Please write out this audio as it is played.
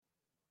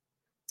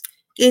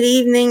Good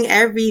evening,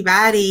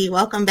 everybody.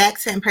 Welcome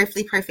back to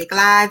Imperfectly Perfect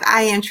Live.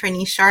 I am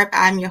Trini Sharp.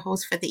 I'm your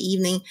host for the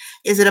evening.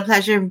 Is it a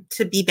pleasure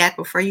to be back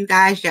before you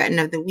guys yet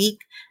another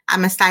week?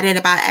 I'm excited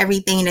about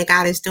everything that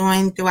God is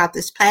doing throughout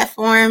this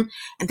platform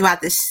and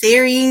throughout this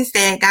series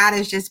that God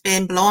has just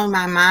been blowing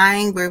my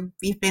mind.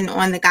 We've been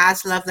on the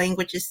God's Love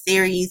Languages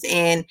series,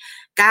 and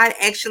God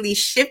actually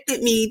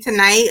shifted me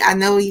tonight. I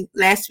know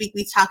last week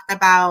we talked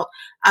about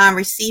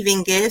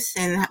receiving gifts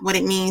and what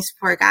it means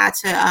for God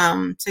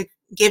to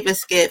give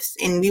us gifts,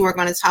 and we were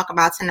going to talk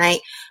about tonight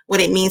what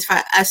it means for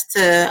us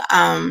to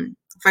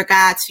for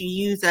God to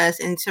use us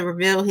and to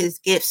reveal his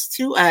gifts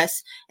to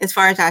us as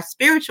far as our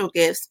spiritual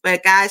gifts.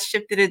 But God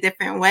shifted a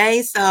different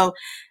way, so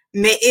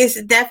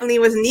it definitely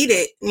was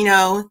needed.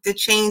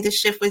 The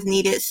shift was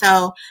needed.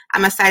 So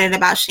I'm excited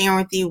about sharing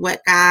with you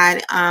what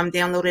God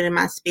downloaded in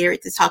my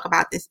spirit to talk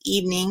about this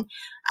evening.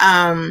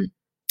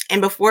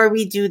 And before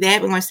we do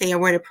that, we're going to say a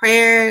word of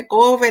prayer,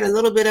 go over it, a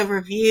little bit of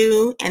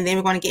review, and then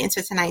we're going to get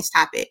into tonight's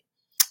topic.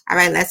 All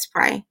right, let's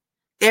pray.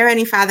 Dear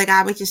Heavenly Father,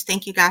 God, we just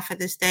thank you, God, for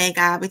this day.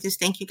 God, we just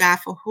thank you, God,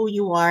 for who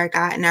you are,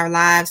 God, in our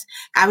lives.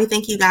 God, we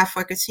thank you, God,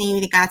 for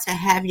continuing, God, to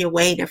have your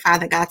way, dear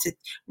Father, God, to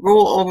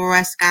rule over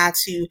us, God,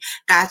 to,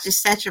 God,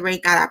 just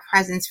saturate, God, our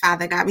presence,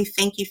 Father. God, we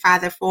thank you,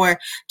 Father, for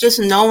just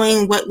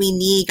knowing what we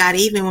need, God,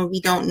 even when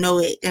we don't know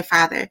it, dear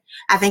Father.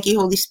 I thank you,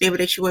 Holy Spirit,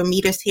 that you will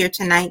meet us here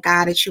tonight,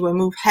 God, that you will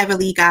move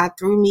heavily, God,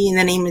 through me in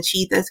the name of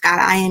Jesus. God,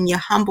 I am your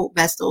humble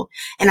vessel,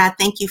 and I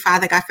thank you,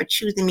 Father, God, for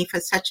choosing me for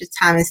such a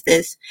time as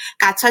this.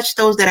 God, touch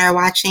those that are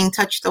watching,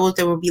 touch those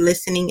that will be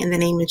listening in the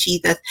name of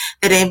Jesus,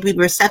 that they be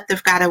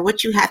receptive, God, of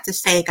what you have to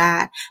say,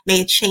 God.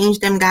 May it change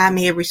them, God.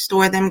 May it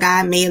restore them,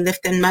 God. May it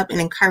lift them up and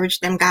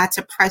encourage them, God,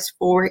 to press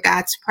forward,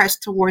 God, to press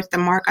towards the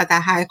mark of the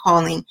high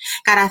calling.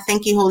 God, I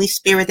thank you, Holy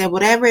Spirit, that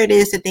whatever it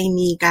is that they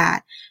need,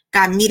 God,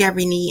 meet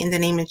every need in the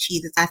name of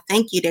Jesus. I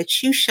thank you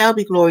that you shall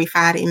be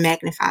glorified and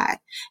magnified.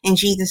 In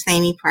Jesus'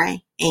 name we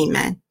pray.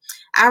 Amen.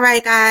 All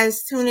right,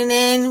 guys, tuning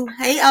in.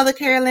 Hey, Elder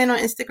Carolyn on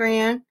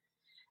Instagram.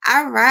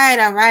 All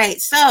right.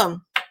 So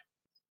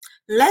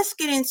let's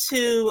get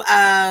into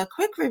a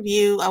quick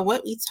review of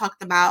what we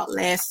talked about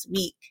last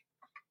week.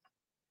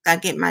 I'll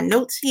get my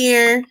notes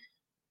here.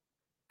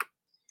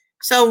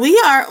 So we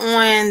are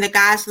on the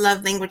God's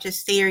Love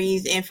Languages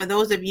series, and for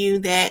those of you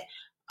that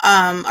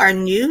are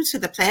new to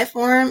the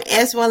platform,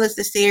 as well as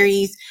the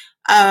series,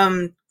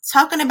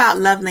 talking about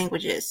love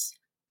languages.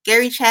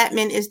 Gary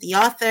Chapman is the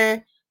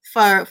author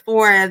for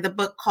the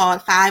book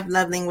called 5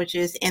 Love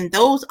Languages, and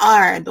those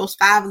 5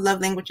 love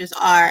languages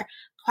are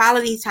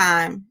quality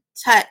time,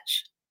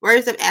 touch,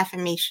 words of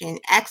affirmation,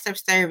 acts of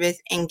service,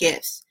 and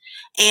gifts.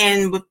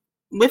 And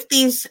with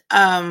these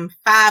 5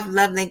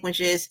 love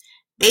languages,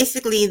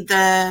 basically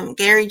the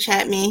Gary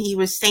Chapman, he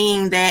was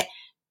saying that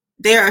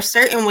there are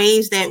certain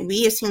ways that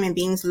we as human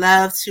beings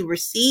want to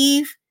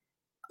receive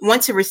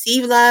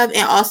love,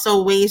 and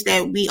also ways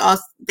that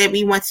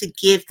we want to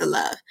give the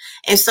love.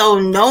 And so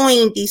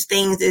knowing these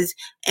things is,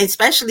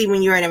 especially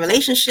when you're in a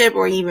relationship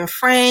or even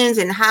friends,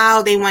 and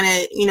how they want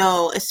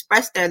to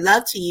express their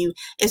love to you,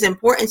 is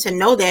important to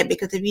know that,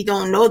 because if you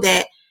don't know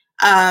that,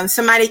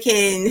 somebody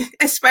can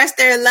express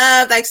their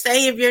love, like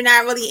say if you're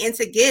not really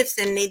into gifts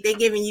and they're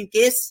giving you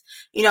gifts,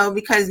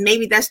 because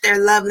maybe that's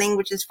their love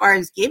language as far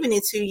as giving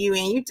it to you,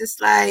 and you just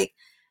like,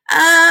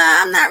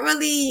 I'm not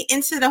really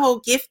into the whole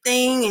gift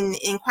thing,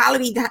 and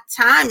quality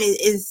time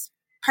is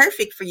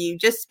perfect for you.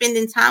 Just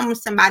spending time with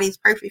somebody is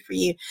perfect for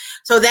you.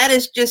 So that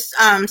is just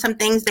some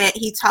things that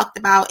he talked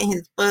about in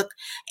his book,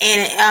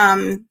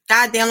 and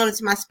God downloaded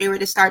to my spirit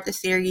to start the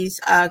series,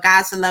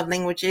 God's Love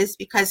Languages,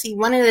 because he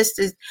wanted us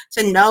to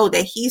know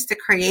that he's the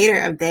creator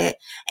of that,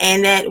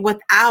 and that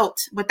without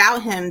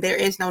him there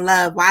is no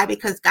love. Why?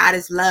 Because God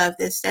is love.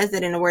 It says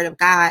it in the word of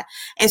God.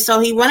 And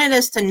so he wanted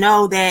us to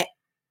know that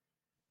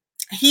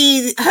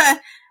he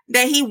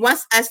that he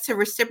wants us to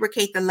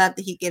reciprocate the love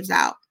that he gives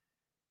out.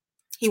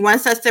 He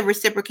wants us to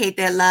reciprocate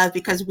that love,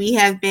 because we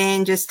have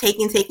been just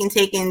taking,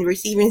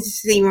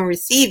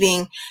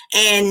 receiving,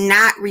 and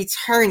not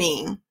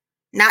returning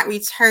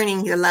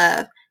the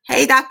love.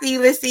 Hey, Dr.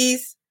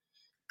 Ulysses.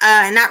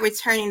 And not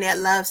returning that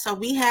love. So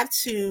we have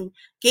to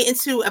get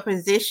into a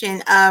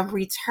position of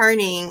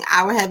returning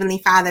our Heavenly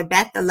Father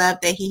back the love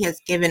that he has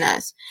given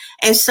us.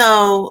 And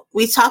so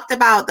we talked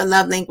about the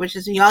love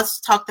languages. We also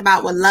talked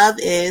about what love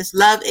is.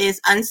 Love is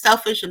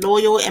unselfish,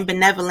 loyal, and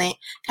benevolent,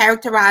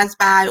 characterized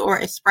by or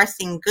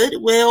expressing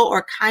goodwill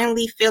or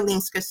kindly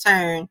feelings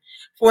concern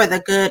for the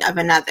good of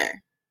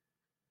another.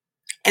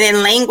 And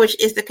then language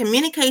is the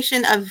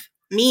communication of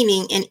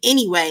meaning in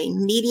any way,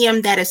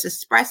 medium that is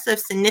expressive,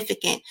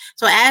 significant.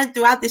 So as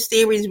throughout this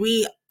series,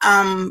 we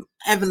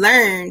have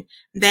learned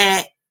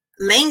that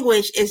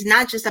language is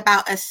not just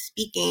about us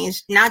speaking.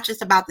 It's not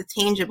just about the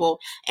tangible.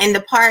 And the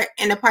part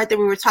that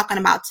we were talking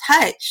about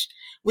touch,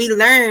 we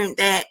learned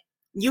that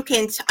you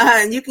can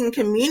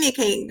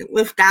communicate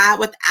with God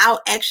without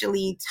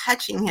actually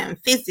touching him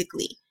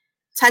physically.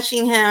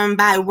 touching him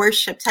by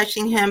worship,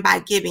 touching him by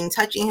giving,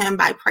 touching him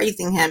by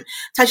praising him,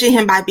 touching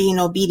him by being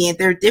obedient.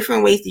 There are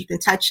different ways you can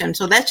touch him.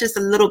 So that's just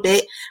a little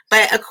bit.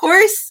 But of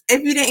course,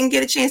 if you didn't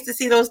get a chance to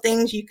see those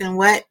things, you can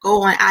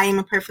go on I Am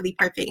a Perfectly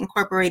Perfect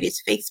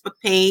Incorporated's Facebook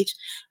page.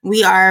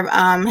 We are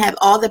have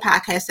all the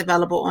podcasts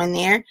available on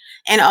there.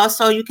 And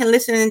also you can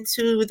listen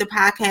to the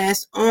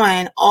podcast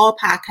on all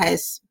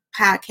podcast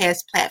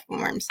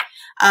platforms.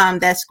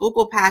 That's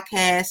Google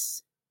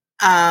Podcasts,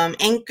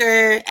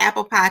 Anchor,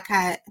 Apple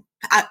Podcasts,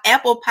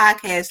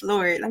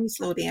 Lord, let me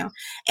slow down,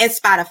 and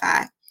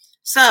Spotify.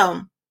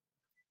 So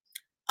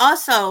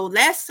also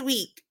last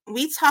week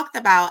we talked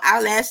about,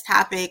 our last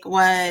topic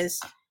was,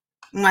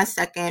 1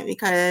 second,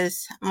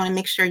 because I want to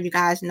make sure you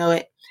guys know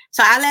it.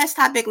 So our last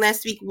topic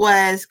last week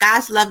was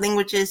God's Love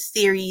Languages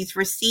series,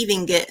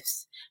 receiving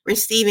gifts.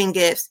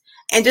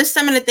 And just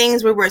some of the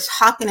things we were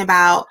talking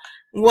about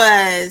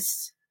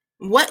was,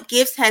 what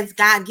gifts has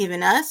God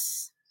given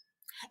us?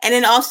 And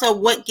then also,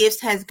 what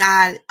gifts has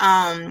God,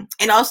 and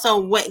also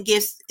what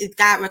gifts is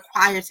God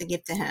required to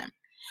give to him?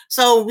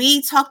 So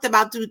we talked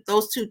about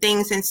those two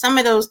things, and some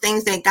of those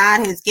things that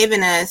God has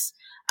given us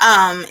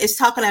is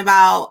talking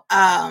about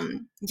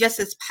just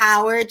his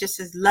power, just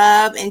his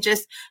love, and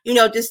just,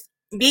 just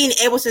being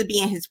able to be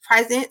in his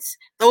presence.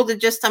 Those are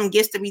just some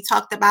gifts that we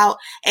talked about.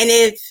 And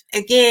if,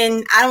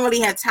 again, I don't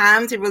really have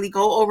time to really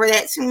go over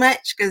that too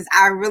much, because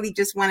I really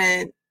just want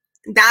to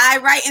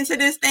dive right into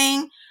this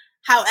thing.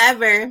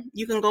 However,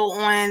 you can go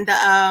on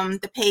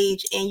the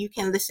page and you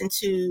can listen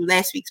to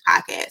last week's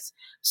podcast.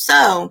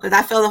 So, because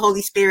I feel the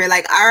Holy Spirit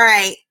like, all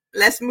right,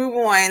 let's move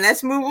on. I'm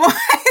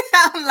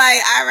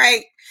like,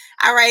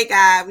 all right,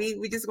 God,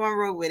 we just gonna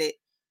roll with it.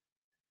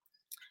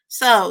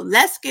 So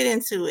let's get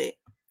into it.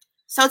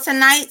 So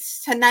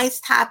tonight's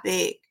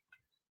topic,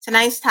 and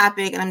I'm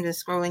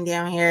just scrolling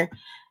down here.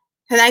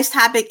 Tonight's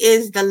topic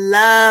is the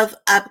love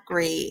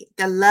upgrade.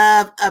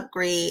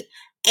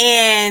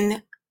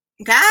 And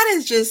God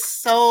is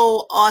just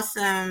so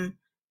awesome.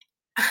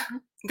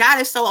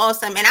 God is so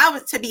awesome. And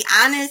to be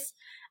honest,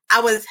 I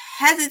was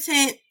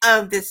hesitant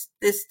of this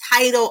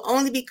title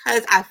only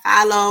because I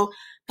follow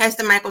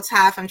Pastor Michael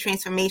Todd from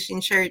Transformation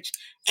Church,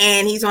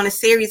 and he's on a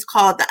series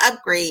called The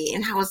Upgrade.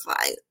 And I was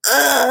like,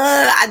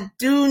 I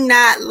do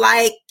not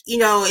like,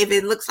 if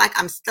it looks like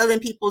I'm stealing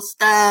people's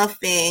stuff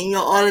and,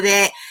 all of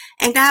that.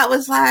 And God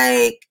was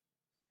like,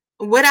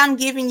 what I'm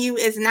giving you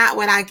is not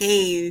what I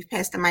gave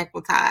Pastor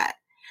Michael Todd.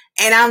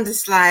 And I'm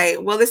just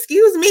like, well,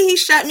 excuse me, he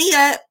shut me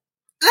up.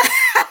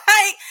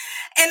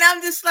 And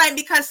I'm just like,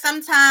 because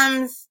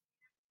sometimes,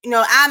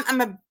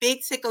 I'm a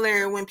big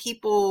tickler when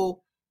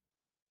people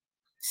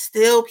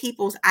steal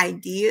people's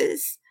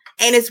ideas.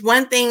 And it's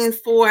one thing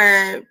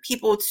for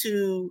people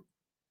to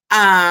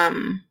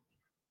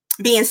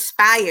be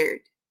inspired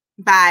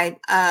by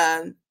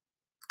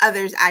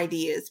others'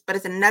 ideas, but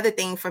it's another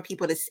thing for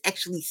people to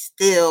actually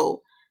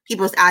steal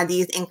people's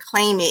ideas and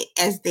claim it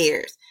as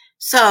theirs.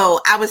 So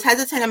I was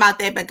hesitant about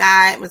that, but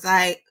God was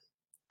like,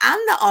 I'm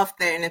the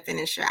author and the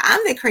finisher. I'm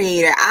the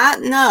creator. I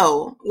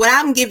know what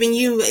I'm giving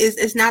you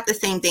is not the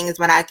same thing as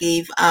what I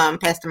gave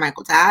Pastor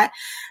Michael Todd.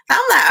 So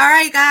I'm like, all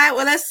right, God,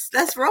 well,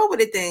 let's roll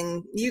with it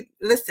then. You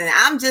listen,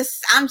 I'm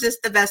just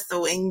the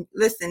vessel, and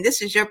listen,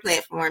 this is your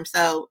platform,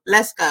 so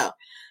let's go.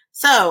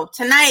 So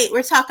tonight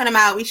we're talking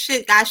about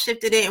God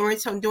shifted it, and we're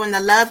doing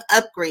the love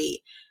upgrade.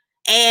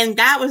 And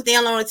God was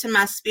downloaded to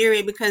my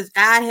spirit because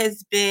God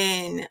has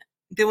been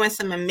doing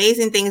some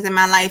amazing things in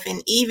my life,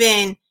 and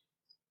even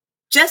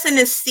just in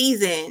this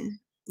season,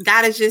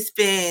 God has just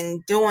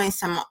been doing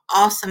some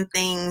awesome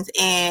things.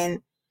 And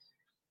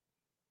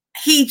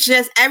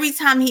every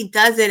time he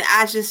does it,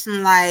 I just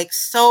am like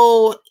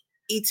so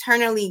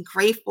eternally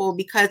grateful,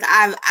 because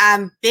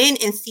I've been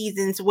in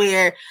seasons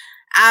where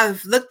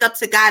I've looked up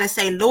to God and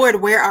say, Lord,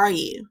 where are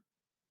you?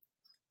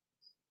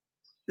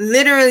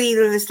 Literally,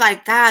 it's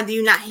like, God, do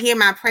you not hear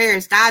my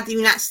prayers? God, do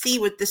you not see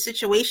what the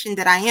situation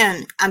that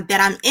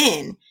I'm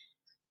in?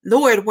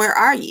 Lord, where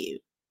are you?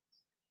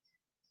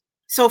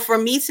 So for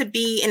me to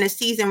be in a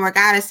season where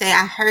God is saying,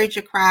 I heard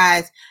your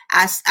cries,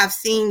 I've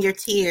seen your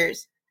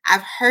tears,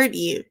 I've heard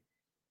you,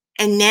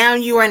 and now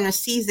you are in a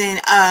season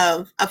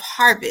of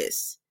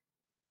harvest.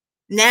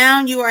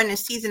 Now you are in a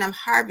season of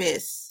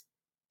harvest.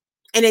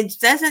 And it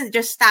doesn't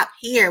just stop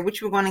here,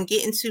 which we're going to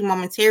get into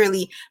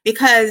momentarily,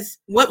 because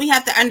what we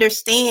have to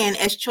understand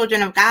as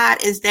children of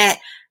God is that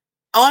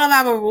all of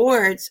our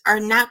rewards are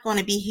not going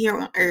to be here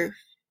on earth.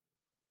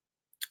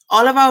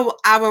 All of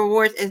our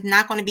rewards is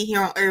not going to be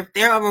here on earth.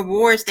 There are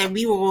rewards that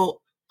we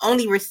will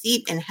only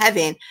receive in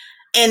heaven.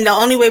 And the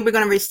only way we're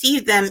going to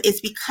receive them is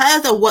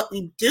because of what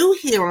we do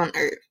here on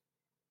earth.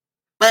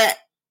 But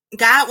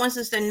God wants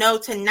us to know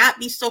to not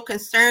be so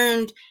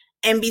concerned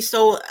and be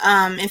so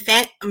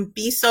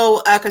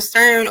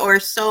concerned, or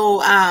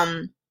so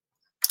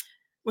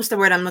what's the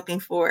word I'm looking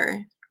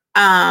for?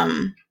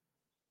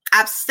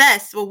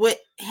 Obsessed with what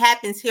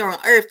happens here on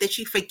earth, that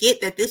you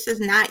forget that this is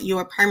not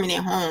your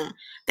permanent home,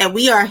 that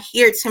we are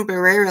here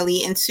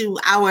temporarily until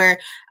our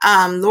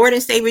Lord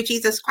and Savior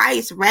Jesus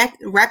Christ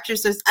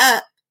raptures us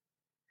up,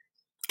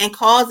 and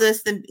calls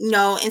us to,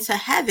 into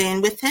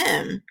heaven with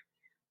him.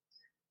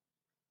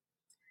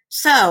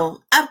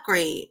 So,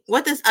 upgrade.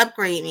 What does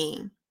upgrade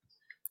mean?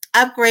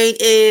 Upgrade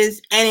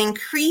is an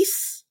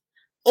increase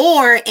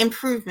or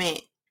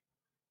improvement.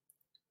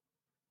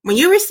 When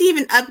you receive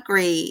an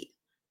upgrade,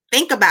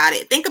 think about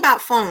it. Think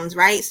about phones,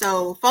 right?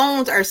 So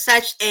phones are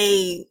such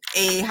a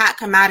hot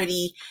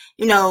commodity,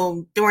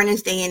 during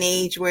this day and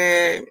age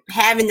where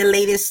having the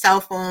latest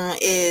cell phone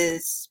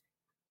is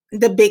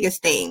the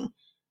biggest thing.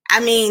 I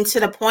mean,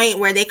 to the point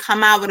where they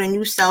come out with a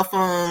new cell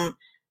phone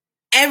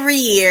every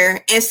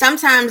year, and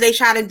sometimes they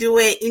try to do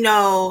it,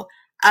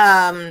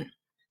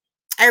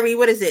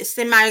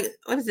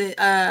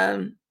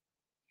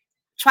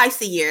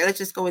 twice a year. Let's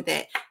just go with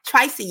that.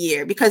 Twice a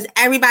year, because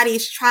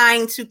everybody's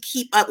trying to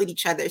keep up with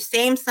each other.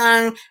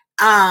 Samsung,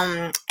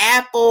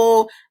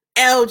 Apple,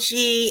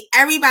 LG,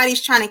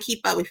 everybody's trying to keep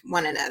up with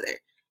one another.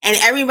 And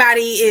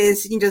everybody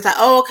is just like,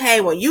 oh,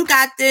 okay, well, you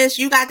got this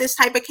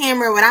type of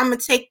camera. Well, I'm gonna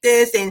take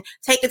this and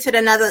take it to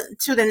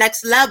the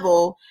next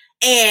level.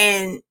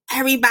 And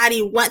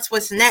everybody wants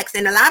what's next.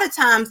 And a lot of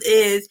times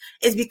is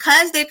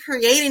because they're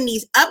creating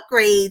these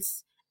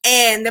upgrades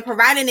and they're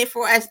providing it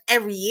for us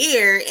every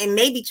year and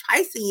maybe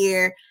twice a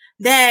year,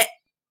 that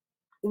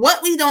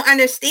what we don't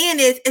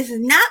understand is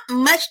not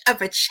much of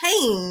a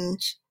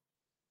change.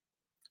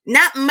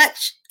 Not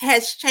much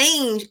has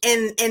changed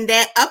in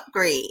that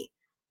upgrade.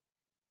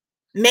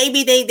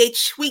 Maybe they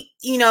tweak,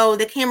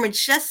 the camera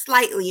just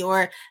slightly,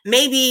 or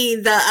maybe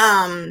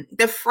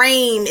the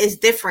frame is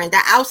different,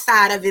 the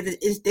outside of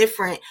it is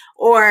different,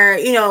 or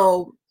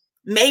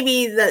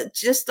maybe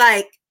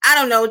I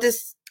don't know,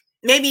 just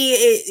maybe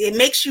it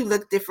makes you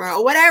look different,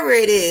 or whatever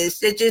it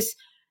is. It just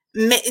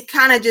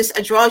kind of just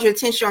draws your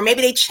attention. Or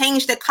maybe they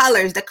change the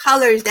colors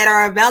that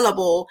are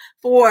available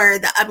for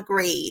the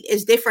upgrade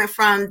is different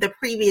from the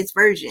previous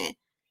version,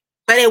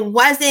 but it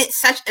wasn't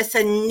such a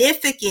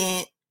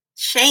significant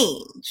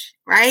change,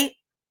 right?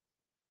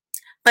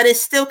 But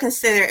it's still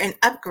considered an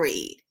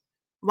upgrade.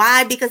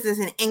 Why? Because it's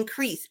an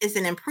increase, it's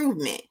an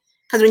improvement.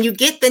 Because when you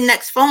get the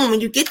next phone,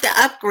 when you get the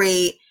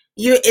upgrade,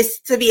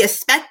 it's to be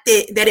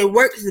expected that it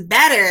works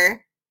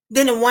better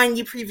than the one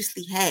you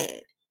previously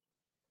had.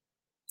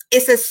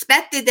 It's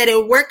expected that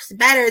it works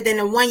better than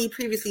the one you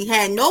previously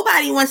had.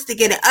 Nobody wants to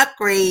get an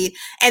upgrade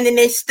and then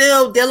they're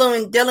still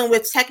dealing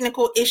with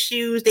technical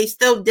issues. They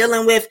still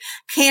dealing with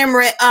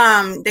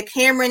the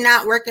camera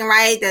not working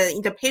right.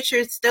 The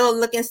picture's still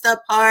looking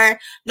subpar.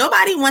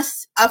 Nobody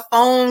wants a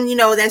phone,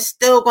 that's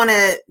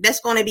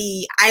going to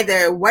be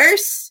either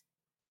worse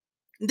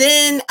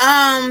than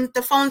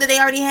the phone that they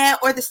already had,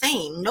 or the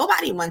same.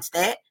 Nobody wants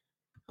that.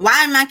 Why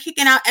am I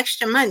kicking out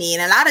extra money?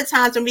 And a lot of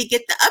times when we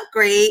get the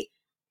upgrade,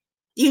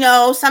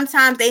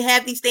 sometimes they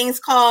have these things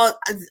called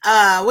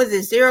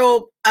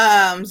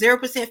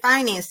 0%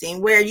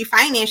 financing, where you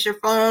finance your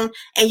phone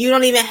and you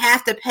don't even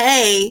have to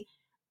pay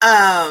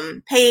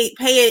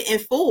it in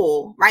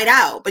full right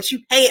out, but you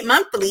pay it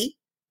monthly.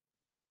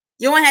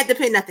 You don't have to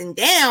put nothing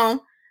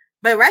down,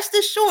 but rest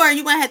assured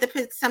you're going to have to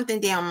put something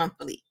down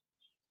monthly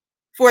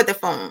for the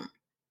phone.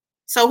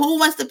 So who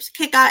wants to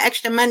kick out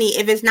extra money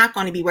if it's not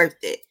going to be worth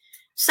it?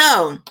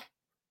 So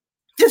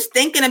just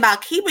thinking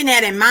about keeping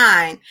that in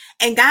mind.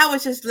 And God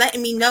was just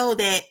letting me know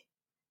that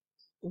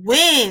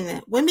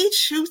when we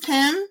choose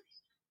him,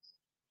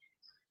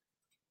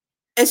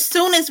 as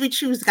soon as we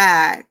choose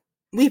God,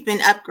 we've been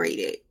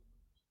upgraded.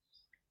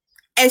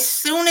 As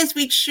soon as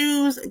we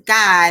choose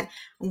God,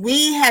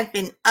 we have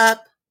been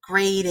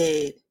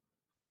upgraded.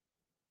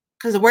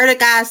 Because the word of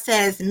God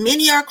says,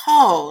 many are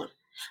called,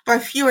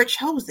 but few are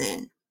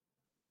chosen.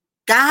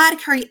 God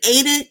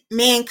created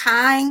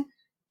mankind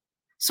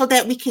so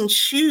that we can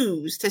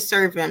choose to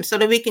serve him, so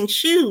that we can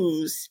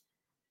choose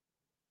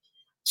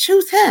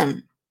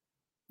him.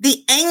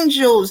 The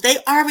angels, they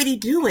already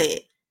do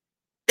it.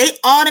 They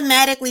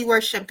automatically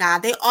worship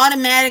God. They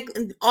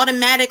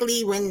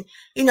automatically when,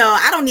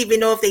 I don't even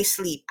know if they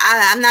sleep.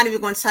 I'm not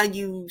even going to tell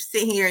you,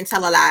 sit here and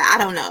tell a lie. I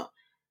don't know.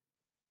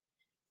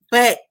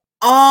 But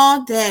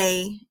all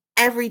day,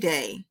 every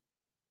day,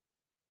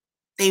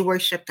 they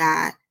worship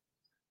God.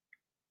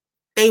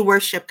 They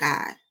worship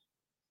God.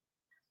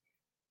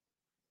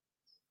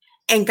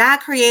 And God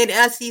created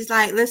us. He's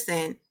like,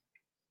 listen,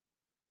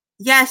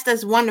 yes,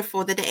 that's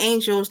wonderful that the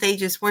angels, they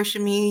just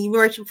worship me,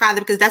 worship Father,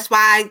 because that's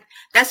why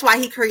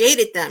he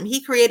created them.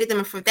 He created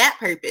them for that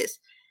purpose.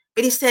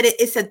 But he said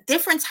it's a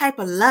different type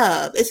of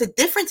love. It's a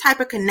different type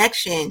of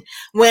connection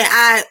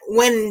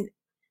when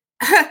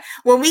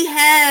we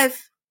have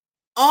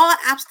all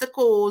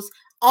obstacles,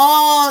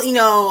 all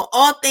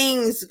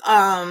things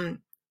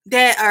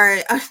that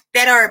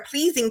are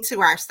pleasing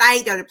to our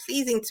sight, that are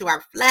pleasing to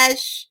our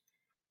flesh,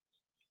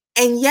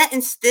 and yet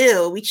and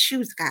still we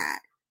choose God.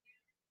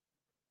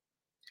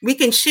 We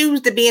can choose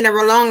to be in a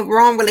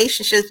wrong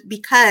relationship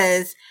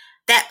because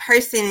that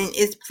person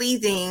is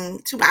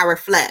pleasing to our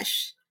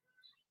flesh.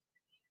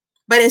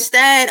 But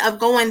instead of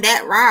going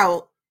that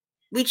route,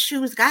 we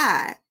choose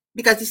God,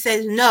 because he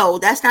says, no,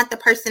 that's not the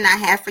person I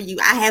have for you.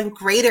 I have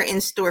greater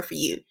in store for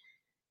you.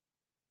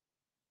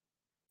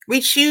 We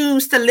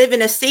choose to live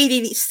in a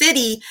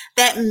city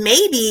that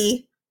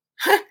maybe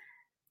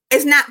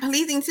is not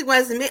pleasing to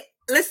us.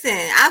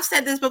 Listen, I've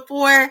said this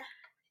before.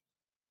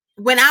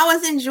 When I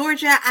was in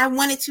Georgia, I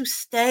wanted to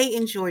stay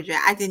in Georgia.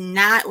 I did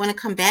not want to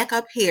come back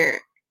up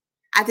here.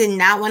 I did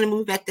not want to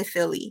move back to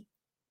Philly.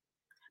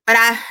 But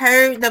I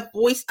heard the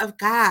voice of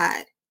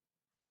God.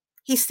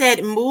 He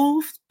said,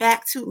 move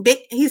back to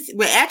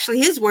actually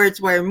his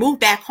words were move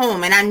back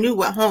home. And I knew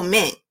what home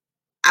meant.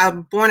 I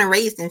was born and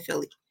raised in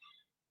Philly.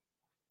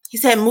 He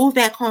said, move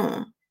back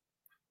home.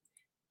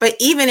 But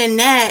even in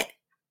that,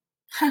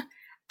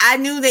 I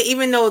knew that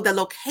even though the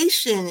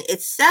location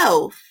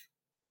itself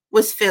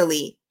was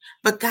Philly,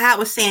 but God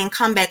was saying,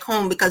 come back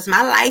home, because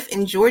my life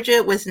in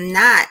Georgia was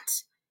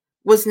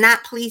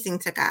not pleasing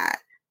to God.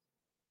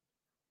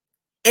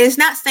 And it's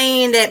not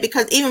saying that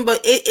because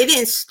it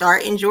didn't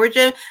start in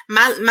Georgia.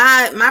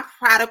 My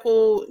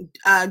prodigal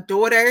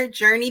daughter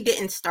journey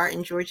didn't start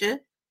in Georgia.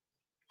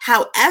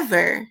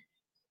 However,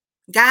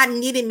 God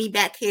needed me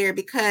back here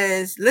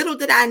because little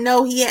did I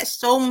know he had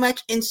so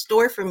much in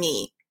store for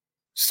me.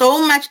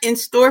 So much in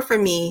store for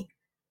me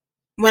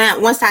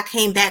once I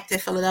came back to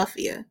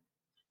Philadelphia.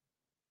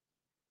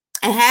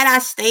 And had I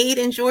stayed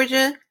in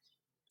Georgia,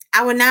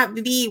 I would not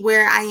be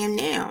where I am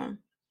now.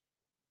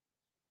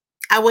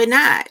 I would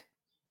not.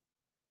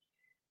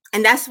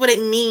 And that's what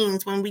it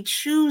means when we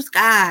choose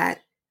God,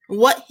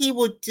 what he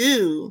will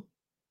do,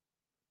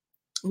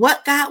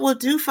 what God will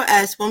do for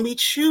us when we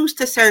choose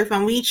to serve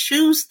him, we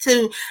choose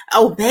to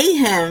obey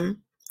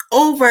him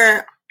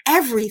over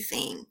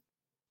everything.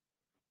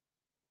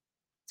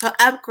 So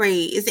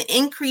upgrade is an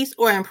increase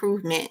or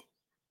improvement.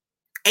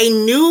 A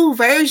new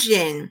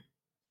version,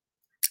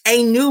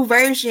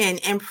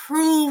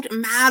 improved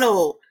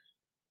model.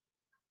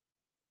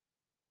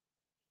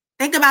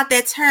 Think about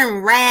that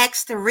term,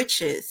 rags to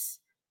riches.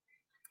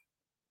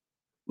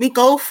 We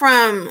go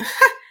from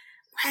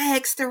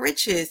rags to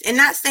riches, and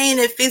not saying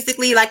it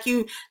physically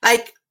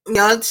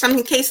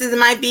some cases it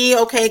might be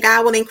okay,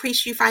 God will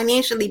increase you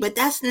financially, but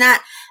let's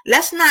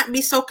not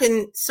be so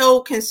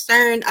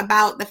concerned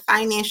about the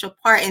financial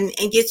part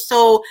and get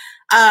so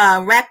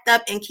wrapped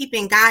up in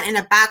keeping God in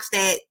a box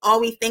that all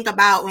we think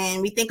about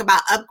when we think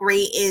about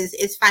upgrade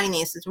is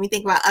finances. When we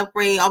think about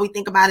upgrade, all we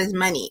think about is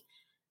money.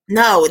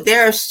 No,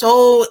 there are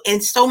so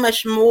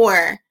much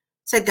more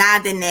to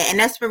God than that, and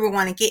that's where we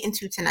want to get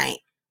into tonight.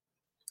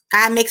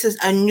 God makes us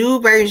a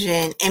new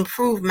version,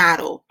 improved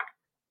model.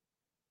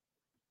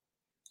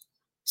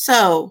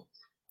 So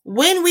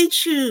when we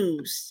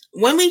choose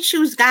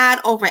God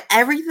over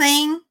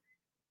everything,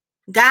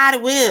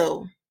 God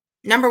will,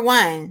 number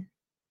one,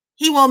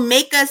 he will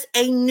make us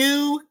a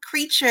new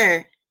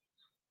creature.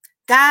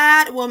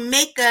 God will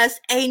make us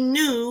a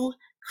new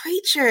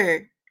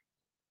creature.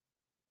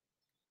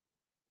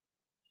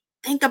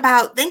 Think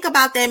about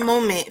that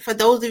moment for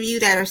those of you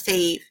that are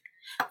saved.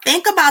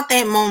 Think about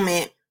that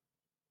moment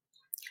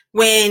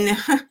when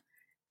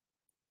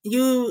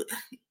you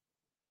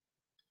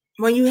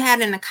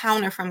had an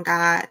encounter from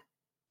God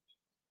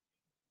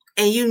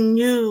and you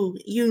knew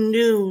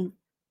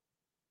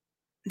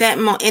that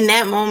in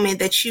that moment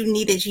that you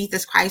needed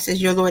Jesus Christ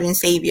as your Lord and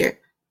Savior.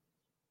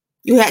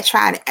 You had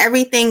tried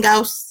everything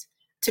else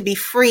to be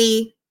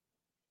free.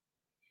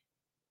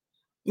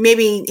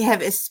 Maybe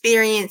have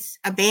experienced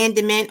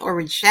abandonment or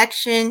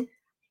rejection.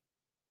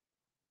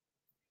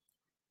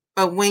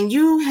 But when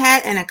you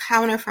had an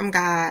encounter from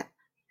God,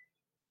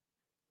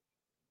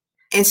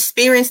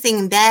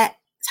 experiencing that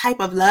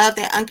type of love,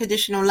 that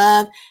unconditional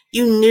love,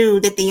 you knew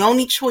that the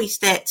only choice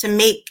to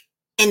make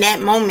in that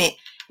moment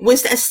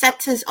was to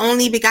accept his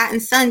only begotten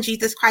son,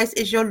 Jesus Christ,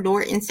 as your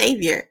Lord and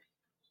Savior.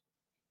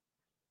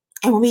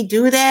 And when we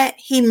do that,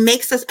 he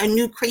makes us a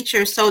new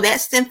creature. So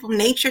that sinful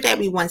nature that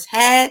we once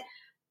had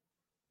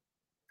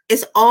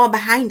is all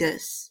behind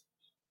us.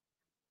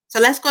 So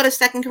let's go to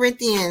 2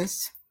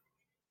 Corinthians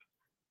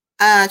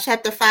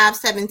chapter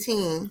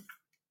 5:17.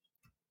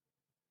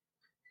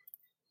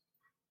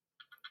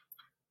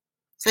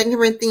 2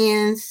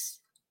 Corinthians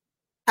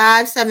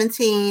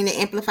 5:17, the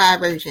Amplified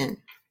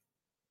Version.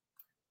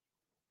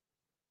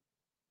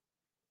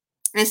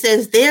 And it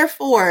says,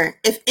 therefore,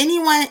 if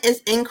anyone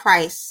is in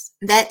Christ,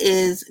 that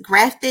is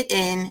grafted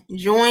in,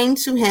 joined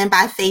to him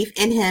by faith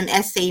in him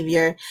as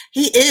Savior,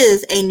 he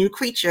is a new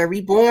creature,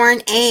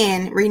 reborn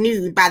and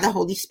renewed by the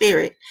Holy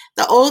Spirit.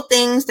 The old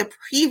things, the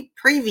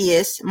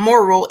previous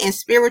moral and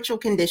spiritual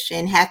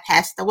condition have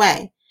passed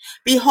away.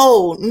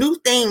 Behold, new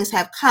things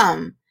have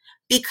come,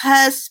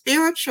 because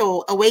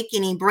spiritual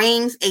awakening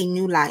brings a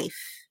new life.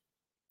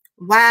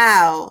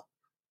 Wow.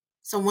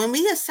 So when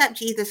we accept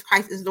Jesus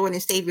Christ as Lord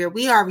and Savior,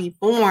 we are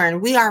reborn.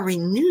 We are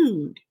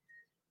renewed.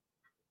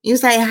 You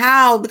say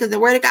how? Because the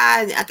Word of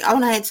God, I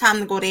don't have time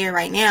to go there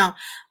right now,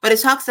 but it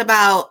talks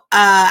about,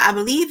 I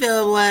believe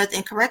it was,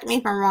 and correct me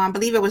if I'm wrong, I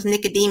believe it was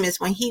Nicodemus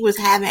when he was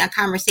having a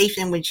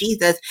conversation with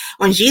Jesus,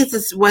 when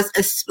Jesus was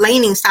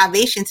explaining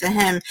salvation to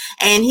him,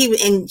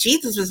 and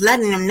Jesus was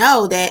letting him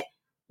know that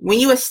when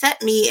you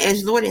accept me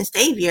as Lord and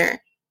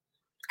Savior,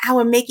 I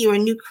will make you a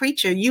new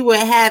creature. You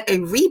will have a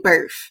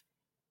rebirth.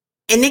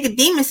 And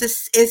Nicodemus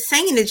is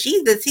saying to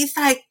Jesus, he's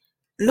like,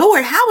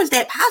 Lord, how is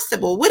that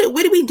possible? What do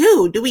we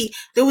do? Do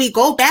we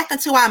go back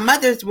into our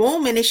mother's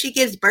womb and then she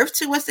gives birth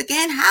to us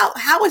again?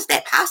 How is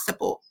that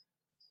possible?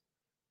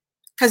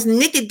 Because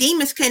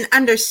Nicodemus couldn't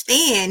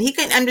understand. He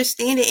couldn't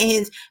understand it in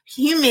his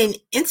human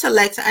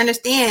intellect to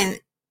understand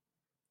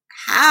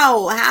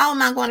how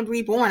am I going to be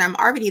reborn? I'm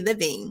already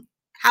living.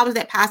 How is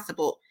that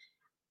possible?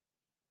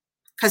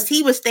 Because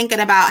he was thinking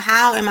about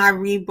how am I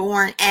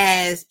reborn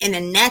as in the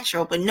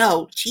natural, but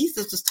no,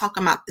 Jesus was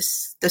talking about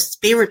the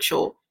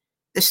spiritual,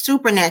 the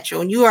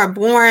supernatural. You are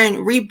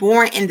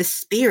reborn in the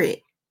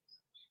spirit.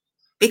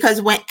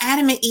 Because when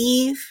Adam and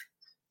Eve,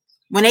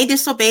 when they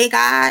disobeyed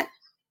God,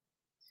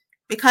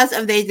 because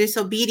of their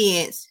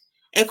disobedience,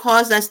 it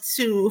caused us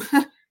to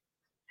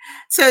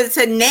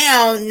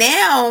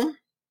now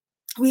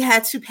we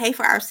had to pay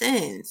for our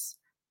sins.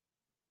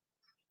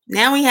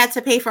 Now we had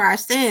to pay for our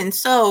sins.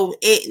 So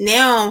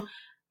now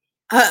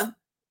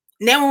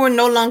we're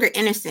no longer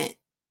innocent.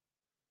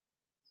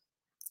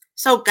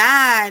 So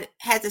God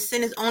had to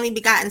send his only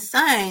begotten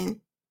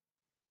son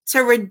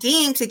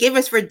to give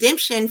us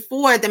redemption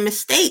for the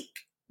mistake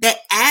that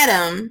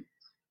Adam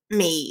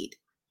made.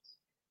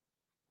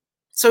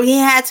 So he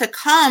had to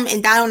come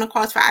and die on the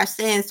cross for our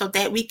sins so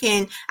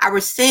that our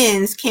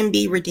sins can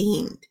be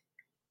redeemed.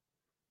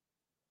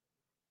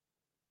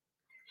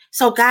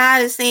 So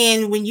God is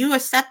saying, when you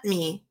accept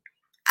me,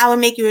 I will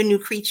make you a new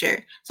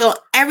creature. So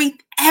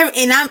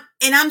and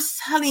I'm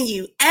telling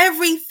you,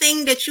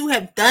 everything that you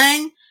have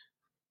done,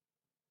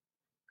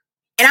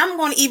 and I'm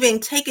going to even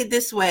take it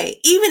this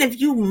way, even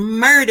if you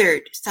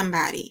murdered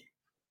somebody,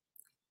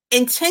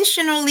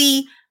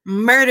 intentionally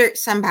murdered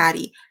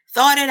somebody,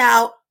 thought it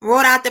out,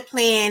 wrote out the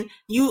plan,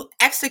 you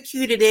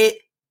executed it.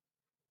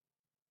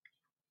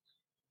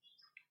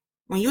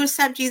 When you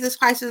accept Jesus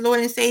Christ as Lord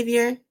and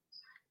Savior,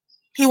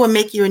 he will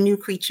make you a new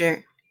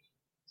creature.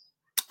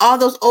 All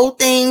those old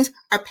things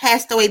are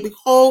passed away.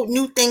 Behold,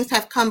 new things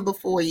have come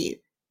before you.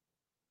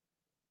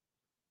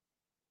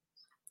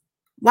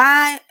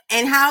 Why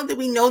and how do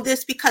we know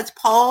this? Because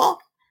Paul,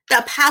 the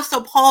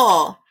Apostle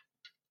Paul,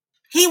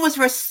 he was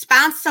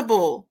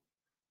responsible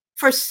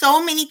for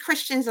so many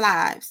Christians'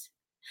 lives.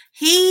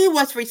 He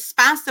was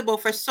responsible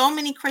for so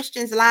many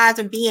Christians' lives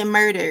of being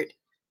murdered.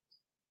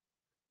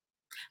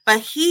 But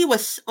he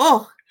was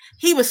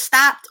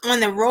stopped on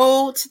the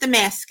road to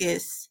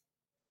Damascus.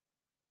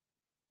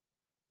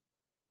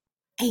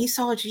 And he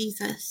saw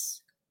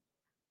Jesus.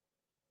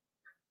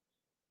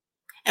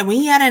 And when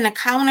he had an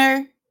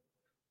encounter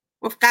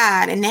with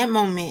God in that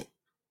moment,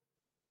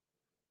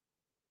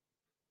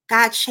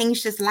 God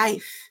changed his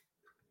life.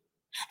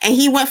 And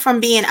he went from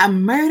being a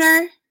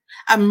murderer.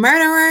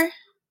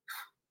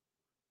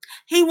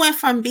 He went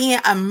from being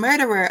a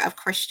murderer of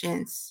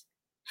Christians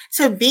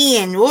to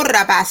being,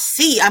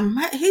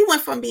 he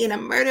went from being a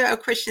murderer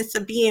of Christians to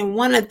being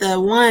one of the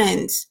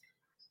ones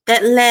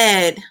that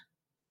led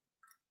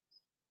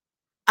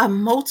a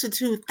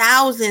multitude,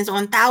 thousands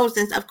on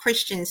thousands of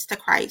Christians to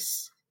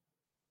Christ.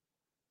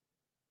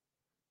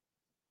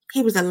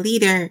 He was a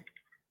leader.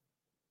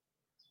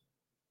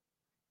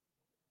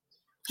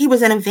 He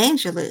was an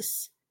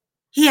evangelist.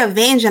 He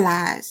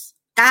evangelized.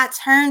 God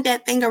turned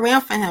that thing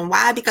around for him.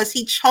 Why? Because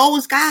he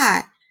chose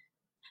God.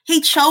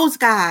 He chose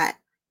God.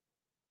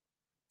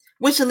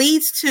 Which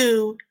leads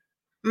to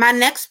my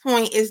next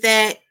point is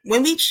that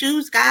when we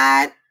choose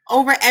God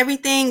over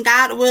everything,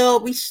 God will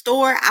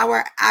restore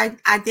our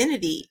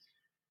identity.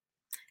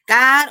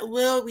 God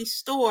will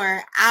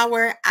restore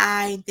our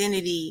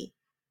identity.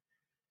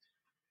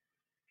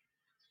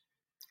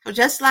 So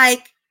just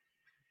like,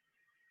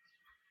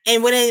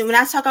 and when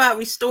I talk about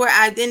restore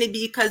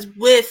identity, because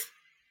with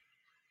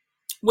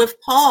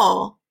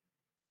Paul,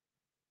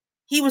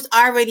 he was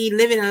already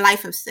living a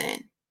life of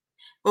sin.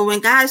 But when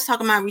God is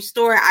talking about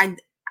restore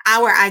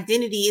our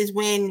identity is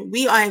when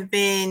we have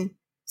been,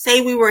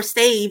 say we were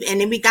saved and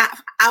then we got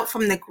out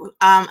from the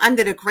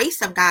under the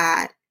grace of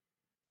God.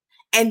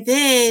 And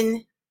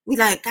then we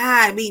like,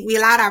 God, we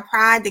allowed our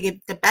pride to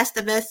get the best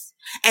of us.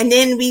 And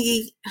then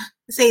we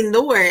say,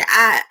 Lord,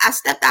 I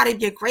stepped out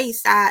of your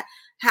grace.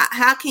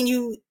 How can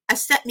you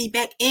accept me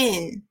back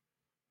in?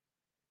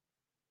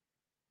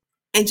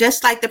 And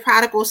just like the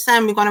prodigal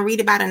son, we're going to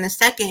read about in a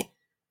second.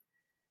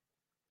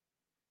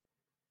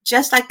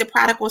 Just like the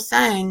prodigal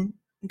son,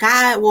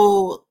 God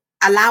will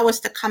allow us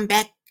to come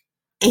back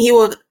and he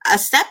will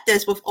accept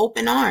us with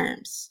open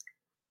arms.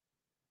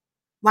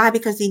 Why?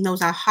 Because he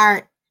knows our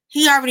heart.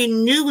 He already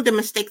knew the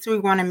mistakes we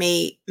were going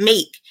to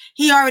make.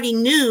 He already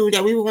knew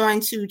that we were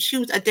going to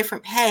choose a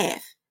different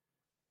path.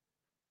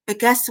 But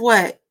guess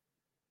what?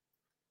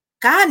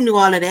 God knew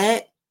all of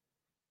that.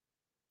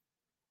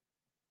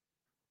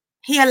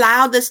 He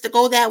allowed us to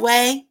go that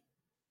way.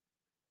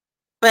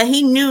 But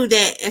he knew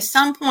that at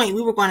some point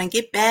we were going to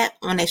get back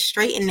on a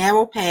straight and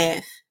narrow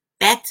path.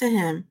 Back to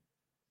him.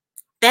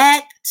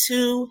 Back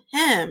to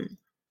him.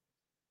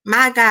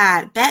 My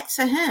God, back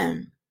to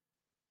him.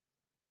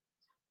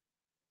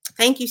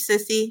 Thank you,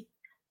 sissy.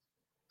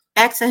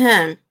 Back to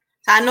him.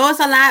 So I know it's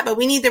a lot, but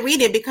we need to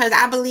read it because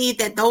I believe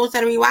that those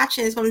that are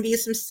rewatching is going to be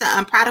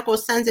some prodigal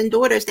sons and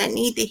daughters that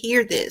need to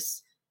hear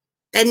this,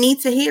 that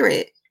need to hear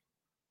it.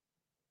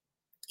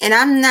 And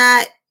I'm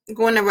not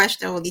going to rush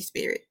the Holy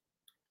Spirit.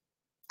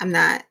 I'm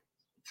not.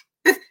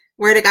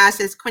 Word of God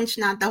says, quench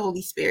not the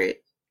Holy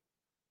Spirit.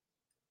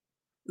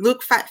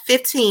 Luke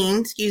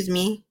 15,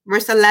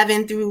 verse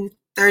 11 through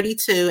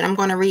 32. And I'm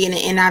going to read in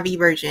the NIV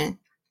version.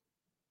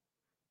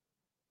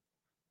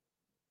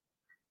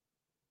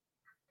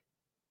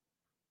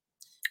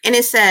 And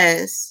it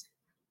says,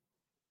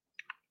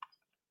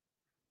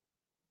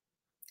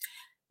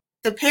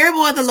 the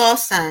parable of the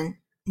lost son.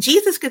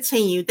 Jesus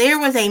continued, there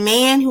was a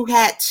man who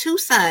had 2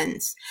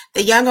 sons.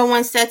 The younger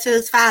one said to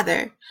his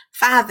father,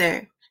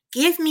 Father,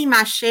 give me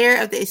my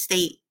share of the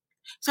estate.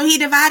 So he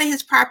divided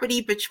his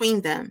property between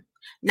them.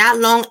 Not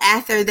long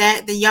after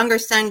that, the younger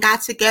son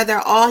got together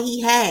all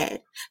he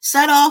had,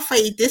 set off for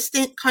a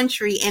distant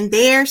country, and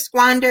there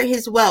squandered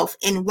his wealth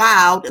in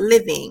wild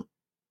living.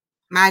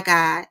 My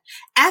God.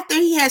 After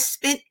he had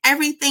spent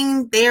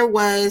everything, there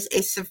was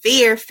a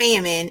severe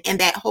famine in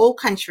that whole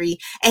country,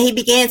 and he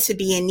began to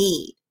be in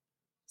need.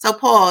 So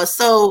pause.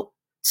 So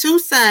 2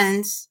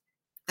 sons,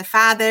 the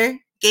father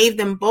gave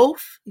them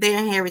both their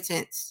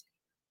inheritance.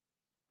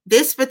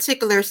 This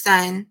particular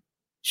son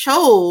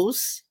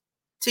chose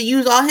to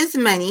use all his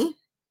money,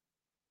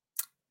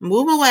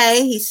 move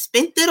away. He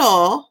spent it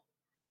all,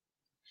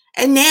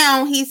 and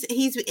now he's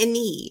in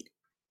need.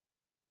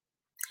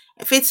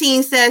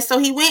 15 says, so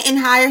he went and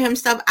hired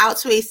himself out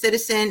to a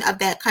citizen of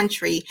that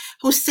country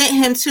who sent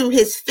him to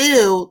his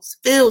fields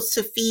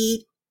to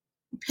feed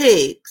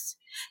pigs.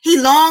 He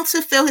longed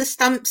to fill his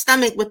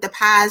stomach with the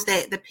pies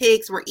that the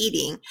pigs were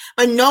eating,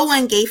 but no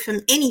one gave him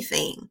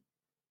anything.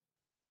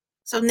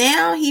 So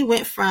now he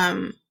went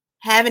from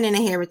having an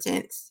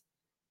inheritance,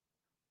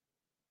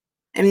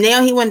 and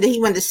now he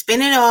wanted to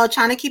spend it all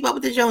trying to keep up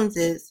with the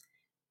Joneses.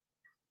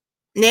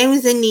 Now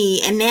he's in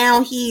need, and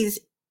now he's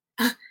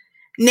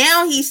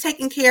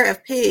taking care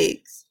of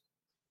pigs.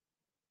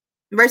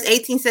 Verse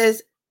 18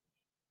 says,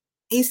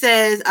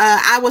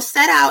 I will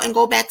set out and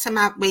go back to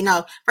my,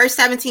 verse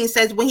 17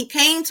 says, when he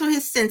came to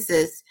his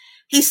senses,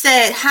 he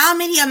said, how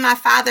many of my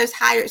father's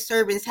hired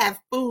servants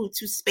have food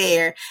to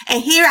spare?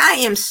 And here I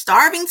am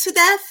starving to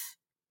death.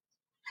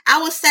 I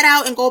will set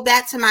out and go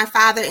back to my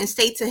father and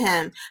say to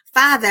him,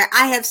 Father,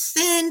 I have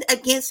sinned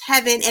against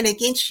heaven and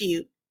against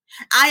you.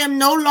 I am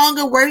no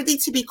longer worthy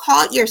to be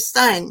called your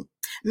son.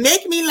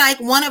 Make me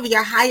like one of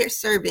your hired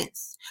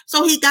servants.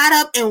 So he got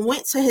up and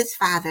went to his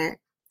father.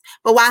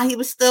 But while he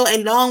was still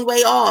a long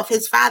way off,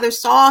 his father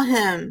saw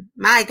him,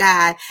 my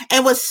God,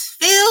 and was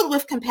filled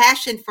with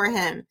compassion for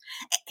him.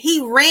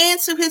 He ran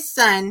to his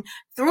son,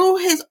 threw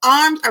his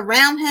arms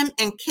around him,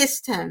 and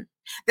kissed him.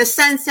 The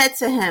son said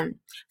to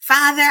him,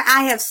 Father,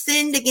 I have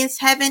sinned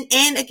against heaven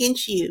and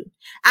against you.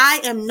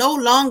 I am no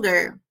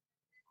longer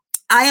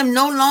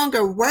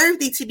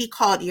worthy to be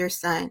called your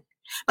son.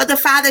 But the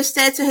father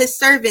said to his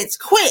servants,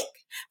 quick,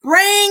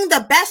 bring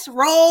the best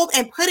robe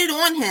and put it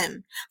on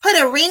him. Put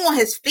a ring on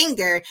his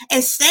finger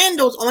and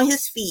sandals on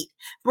his feet.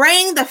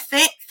 Bring the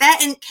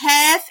fattened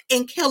calf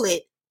and kill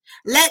it.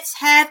 Let's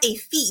have a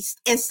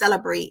feast and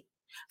celebrate.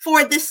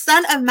 For this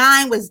son of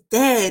mine was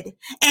dead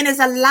and is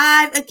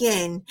alive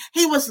again.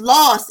 He was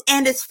lost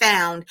and is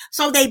found.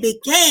 So they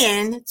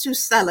began to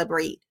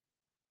celebrate.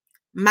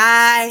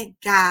 My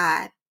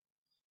God.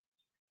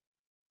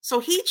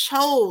 So he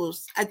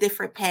chose a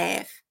different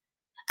path.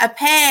 A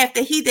path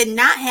that he did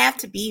not have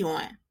to be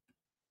on.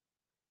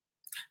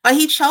 But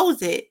he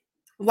chose it.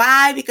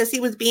 Why? Because he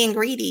was being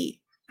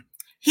greedy.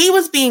 He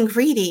was being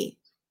greedy.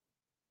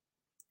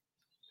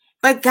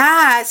 But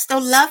God still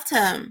loved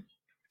him.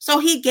 So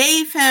he's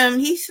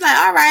like,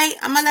 all right,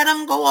 I'm going to let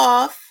him go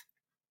off.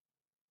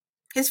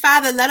 His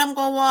father let him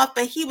go off,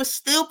 but he was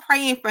still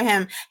praying for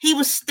him. He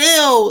was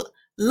still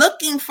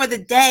looking for the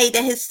day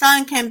that his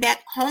son came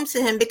back home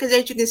to him. Because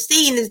as you can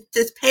see in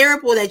this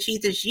parable that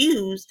Jesus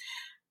used,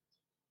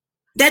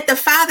 that the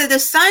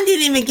son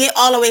didn't even get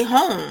all the way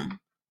home.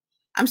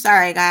 I'm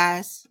sorry,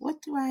 guys.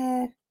 What do I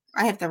have?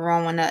 I have the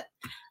wrong one up.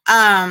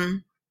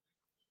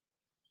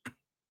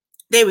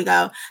 There we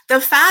go. The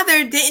son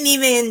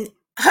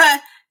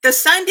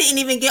didn't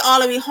even get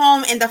all the way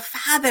home, and the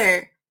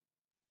father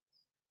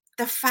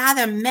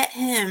met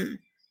him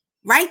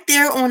right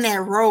there on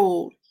that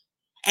road.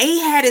 And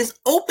he had his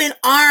open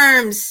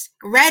arms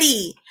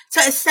ready to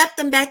accept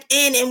him back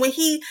in. And when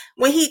he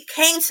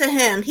came to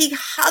him, he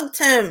hugged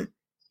him.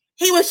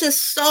 He was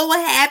just so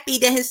happy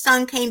that his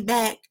son came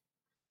back.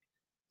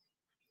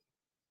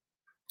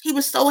 He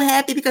was so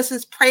happy because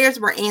his prayers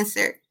were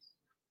answered.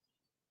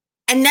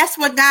 And that's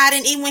what God,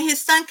 and even when his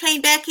son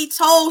came back, he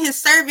told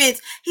his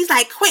servants, he's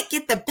like, quick,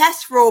 get the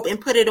best robe and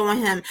put it on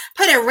him.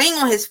 Put a ring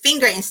on his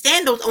finger and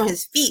sandals on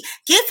his feet.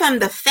 Give him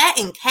the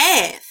fattened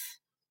calf.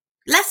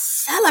 Let's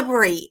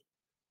celebrate.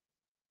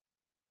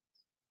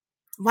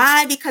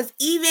 Why? Because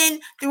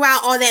even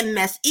throughout all that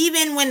mess,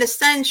 even when the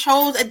son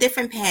chose a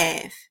different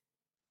path,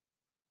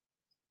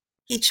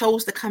 he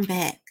chose to come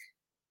back.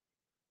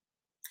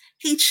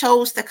 He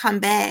chose to come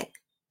back.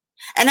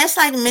 And that's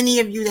like many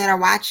of you that are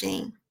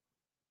watching,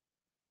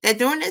 that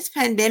during this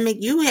pandemic,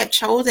 you have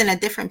chosen a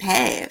different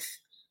path.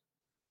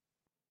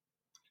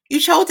 You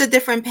chose a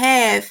different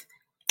path,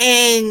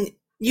 and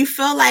you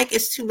feel like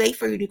it's too late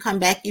for you to come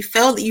back. You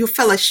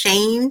feel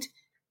ashamed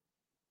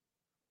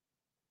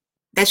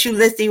that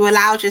you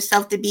allowed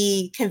yourself to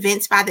be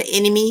convinced by the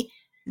enemy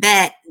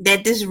that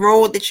this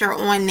road that you're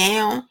on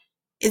now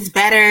is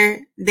better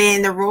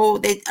than the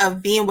road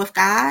of being with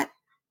God.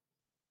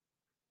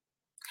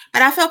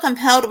 But I feel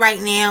compelled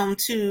right now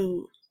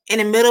to, in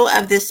the middle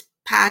of this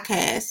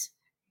podcast,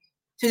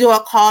 to do a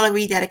call of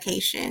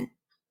rededication.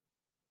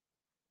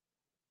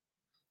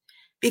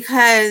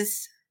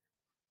 Because,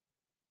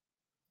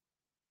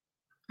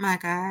 my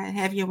God,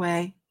 have your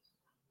way.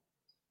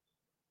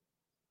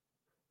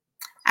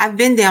 I've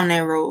been down that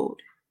road.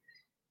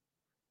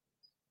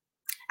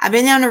 I've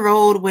been down the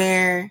road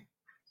where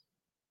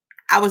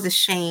I was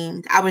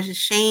ashamed. I was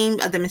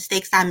ashamed of the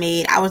mistakes I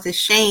made. I was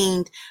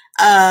ashamed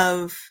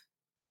of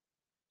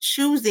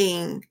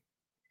choosing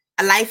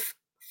a life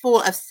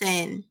full of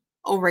sin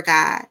over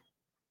God,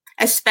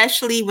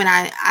 especially when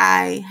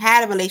I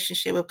had a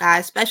relationship with God,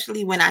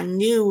 especially when I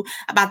knew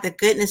about the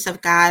goodness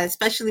of God,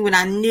 especially when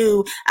I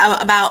knew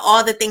about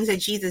all the things that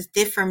Jesus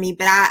did for me.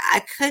 But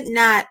I could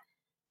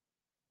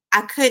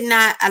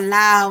not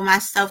allow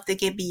myself to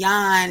get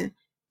beyond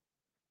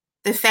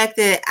the fact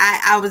that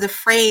I was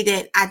afraid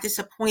that I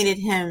disappointed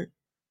him.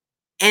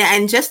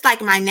 And just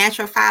like my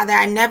natural father,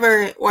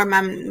 or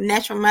my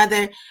natural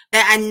mother,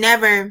 that I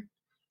never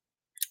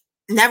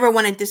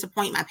want to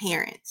disappoint my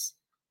parents.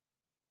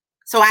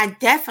 So I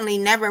definitely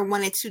never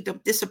wanted to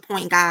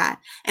disappoint God.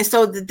 And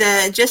so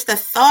just the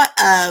thought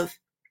of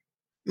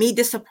me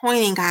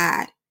disappointing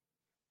God,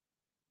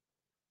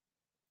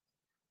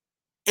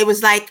 it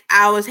was like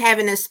I was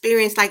having an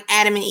experience like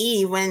Adam and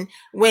Eve when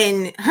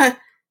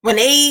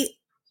they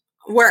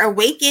were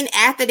awakened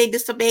after they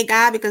disobeyed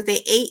God because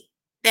they ate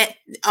that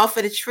off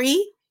of the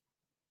tree,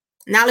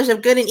 knowledge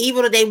of good and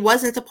evil that they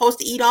wasn't supposed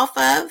to eat off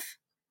of.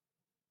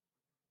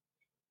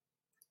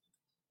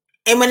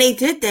 And when they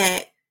did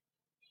that,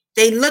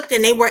 they looked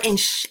and they were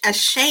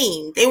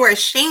ashamed. They were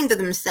ashamed of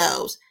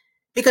themselves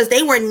because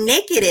they were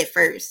naked at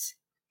first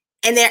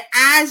and their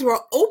eyes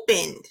were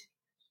opened.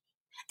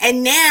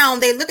 And now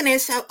they're looking at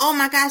themselves, oh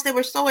my gosh, they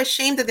were so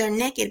ashamed of their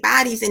naked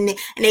bodies. And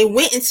they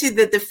went into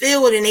the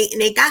field and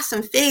they got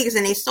some figs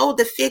and they sewed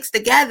the figs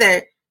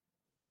together,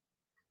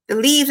 the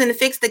leaves and the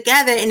figs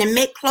together, and they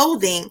make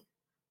clothing.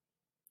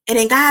 And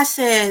then God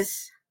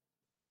says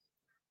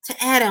to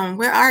Adam,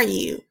 where are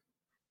you?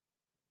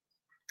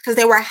 Because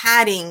they were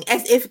hiding,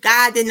 as if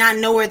God did not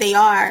know where they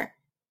are,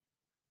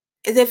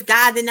 as if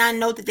God did not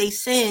know that they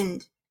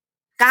sinned.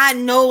 God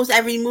knows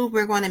every move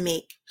we're going to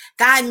make.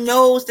 God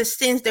knows the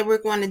sins that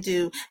we're going to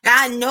do.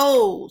 God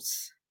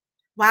knows.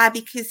 Why?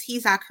 Because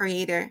he's our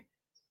creator.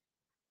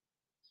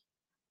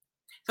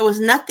 So it's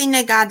nothing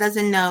that God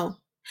doesn't know.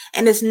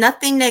 And it's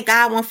nothing that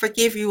God won't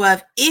forgive you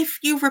of if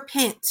you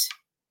repent.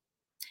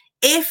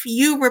 If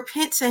you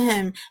repent to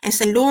him and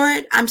say,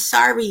 Lord, I'm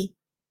sorry.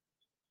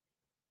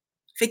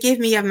 Forgive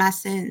me of my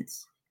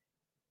sins.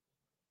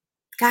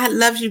 God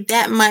loves you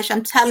that much.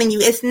 I'm telling you,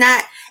 it's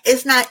not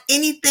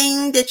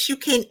anything that you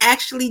can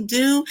actually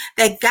do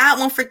that God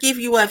won't forgive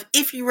you of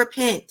if you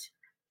repent.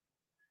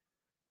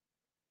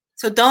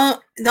 So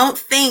don't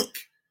think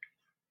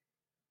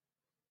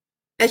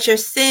that your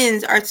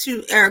sins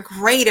are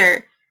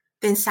greater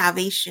than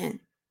salvation.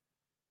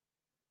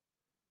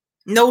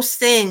 No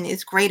sin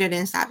is greater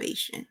than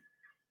salvation.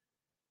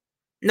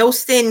 No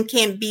sin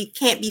can't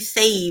be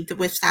saved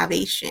with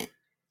salvation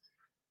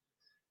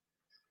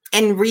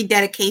and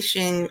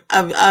rededication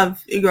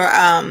of your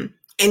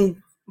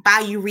and by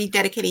you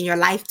rededicating your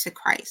life to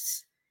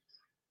Christ.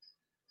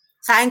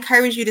 So I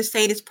encourage you to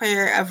say this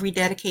prayer of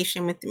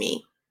rededication with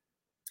me.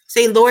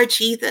 Say, Lord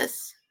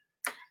Jesus,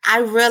 I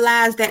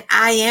realize that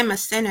I am a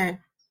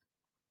sinner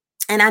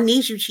and I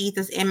need you,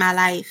 Jesus, in my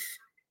life.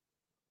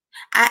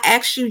 I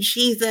ask you,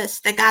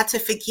 Jesus, that God, to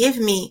forgive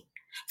me.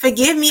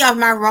 Forgive me of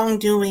my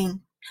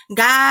wrongdoing.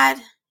 God,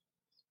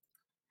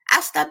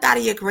 I stepped out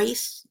of your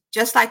grace,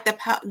 just like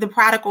the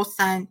prodigal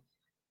son.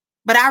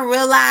 But I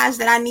realize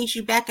that I need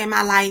you back in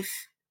my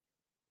life.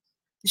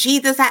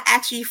 Jesus, I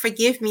ask you to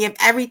forgive me of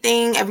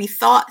everything, every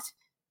thought,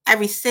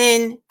 every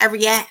sin,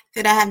 every act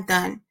that I have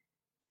done.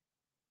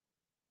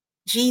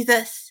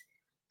 Jesus,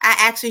 I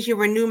ask you to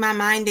renew my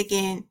mind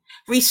again.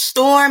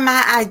 Restore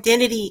my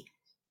identity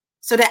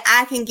so that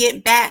I can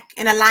get back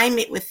in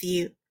alignment with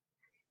you.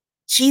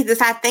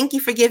 Jesus, I thank you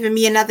for giving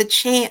me another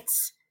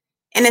chance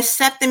and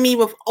accepting me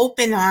with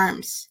open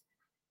arms.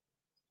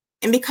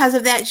 And because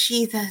of that,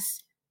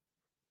 Jesus,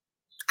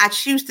 I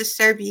choose to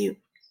serve you.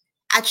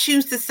 I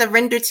choose to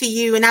surrender to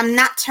you, and I'm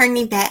not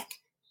turning back.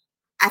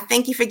 I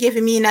thank you for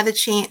giving me another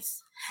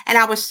chance, and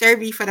I will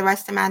serve you for the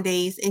rest of my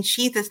days. In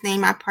Jesus'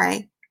 name I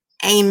pray.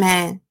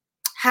 Amen.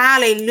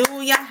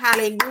 Hallelujah,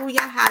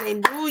 hallelujah,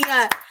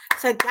 hallelujah.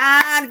 To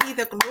God be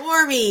the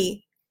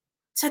glory.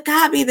 To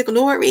God be the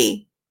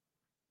glory.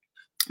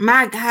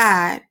 My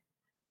God.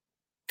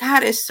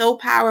 God is so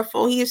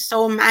powerful. He is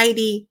so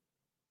mighty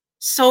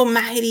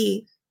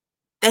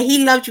that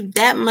he loved you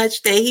that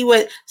much that he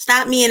would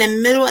stop me in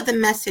the middle of the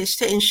message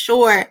to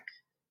ensure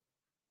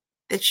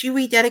that you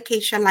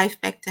rededicate your life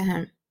back to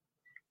him.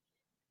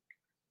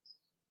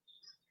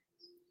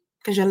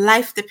 Because your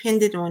life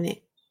depended on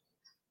it.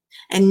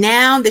 And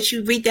now that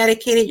you've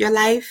rededicated your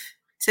life,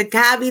 to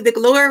God be the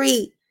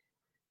glory.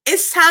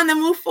 It's time to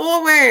move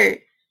forward.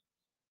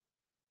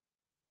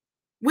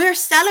 We're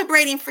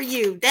celebrating for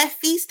you. That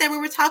feast that we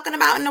were talking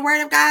about in the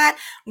Word of God,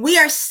 we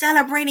are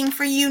celebrating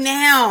for you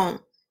now.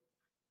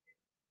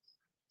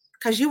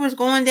 Because you was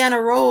going down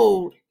a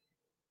road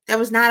that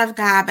was not of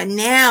God, but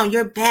now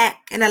you're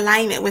back in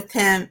alignment with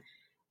him.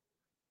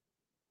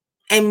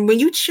 And when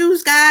you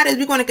choose God, as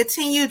we're going to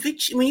continue,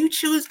 when you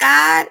choose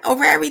God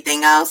over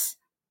everything else,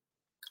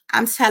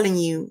 I'm telling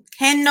you,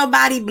 can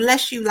nobody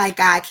bless you like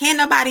God? Can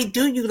nobody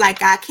do you like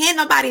God? Can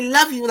nobody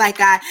love you like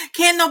God?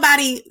 Can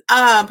nobody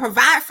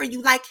provide for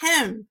you like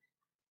him?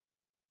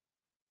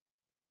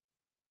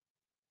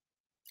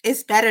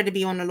 It's better to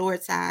be on the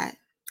Lord's side.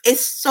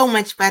 It's so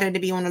much better to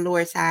be on the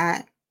Lord's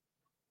side.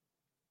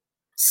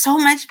 So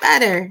much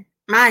better.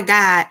 My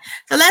God.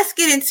 So let's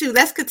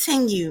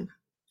continue.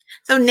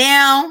 So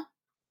now,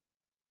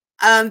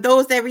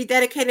 those that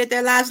rededicated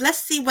their lives, let's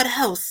see what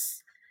else.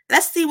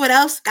 Let's see what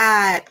else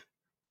God,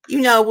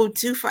 will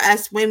do for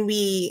us when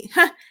we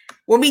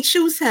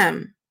choose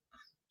him.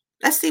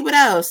 Let's see what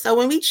else. So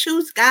when we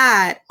choose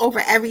God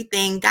over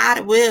everything,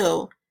 God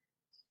will.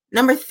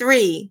 Number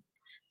 3,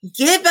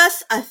 give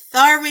us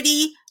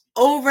authority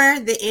over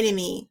the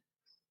enemy.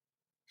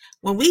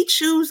 When we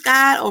choose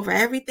God over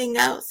everything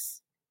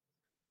else,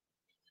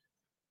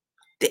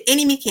 the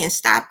enemy can't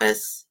stop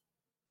us.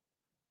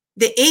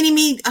 The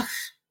enemy,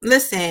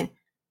 listen,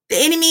 the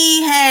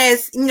enemy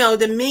has,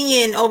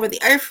 dominion over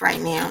the earth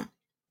right now.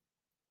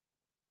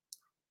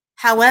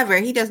 However,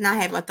 he does not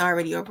have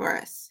authority over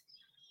us.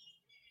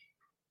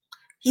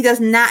 He does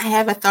not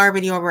have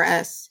authority over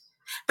us.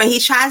 But he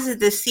tries to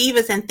deceive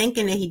us in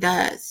thinking that he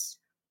does.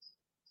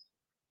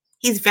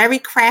 He's very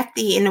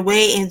crafty in the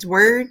way in his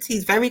words.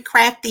 He's very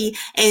crafty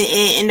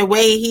in the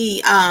way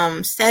he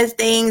says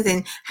things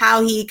and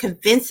how he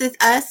convinces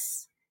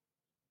us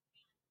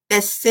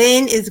that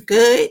sin is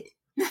good.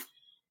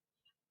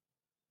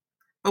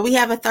 But we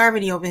have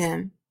authority over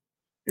him.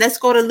 Let's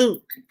go to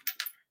Luke.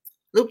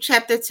 Luke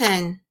chapter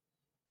 10.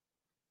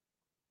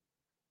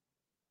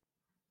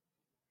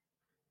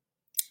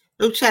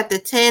 Luke chapter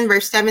 10,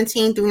 verse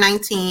 17 through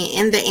 19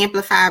 in the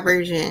Amplified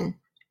version.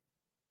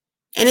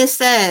 And it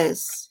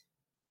says,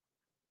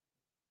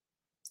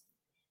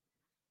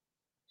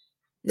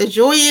 the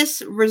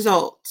joyous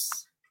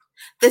results.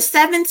 The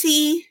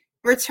 70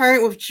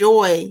 returned with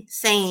joy,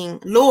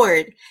 saying,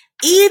 Lord,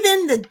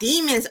 even the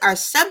demons are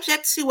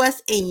subject to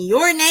us in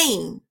your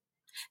name.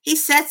 He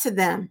said to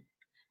them,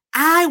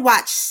 I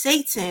watched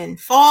Satan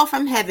fall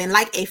from heaven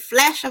like a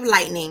flash of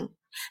lightning.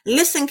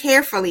 Listen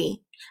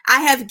carefully.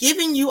 I have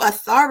given you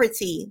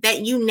authority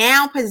that you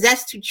now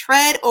possess to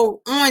tread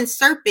on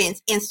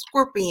serpents and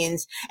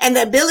scorpions, and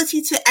the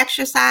ability to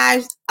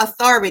exercise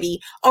authority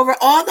over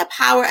all the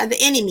power of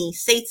the enemy,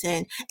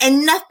 Satan,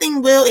 and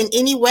nothing will in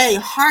any way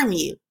harm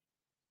you.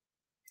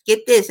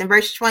 Get this, in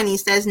verse 20 it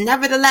says,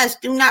 nevertheless,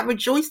 do not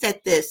rejoice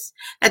at this,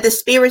 that the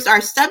spirits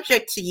are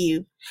subject to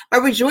you,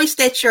 but rejoice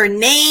that your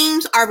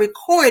names are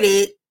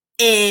recorded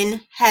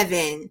in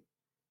heaven.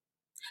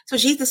 So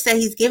Jesus said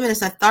he's given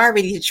us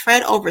authority to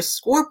tread over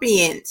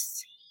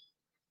scorpions,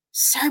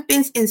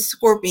 serpents and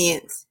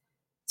scorpions.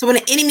 So when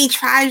the enemy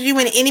tries you,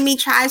 when the enemy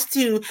tries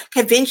to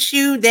convince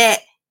you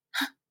that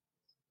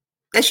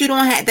you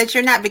don't have, that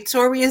you're not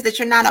victorious, that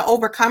you're not an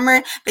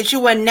overcomer, that you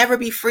will never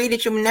be free,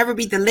 that you will never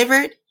be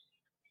delivered,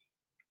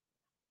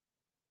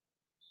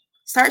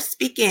 start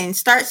speaking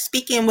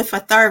with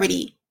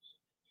authority.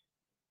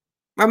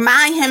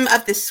 Remind him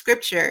of the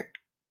scripture.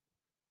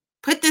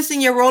 Put this in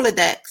your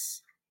Rolodex.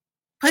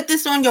 Put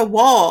this on your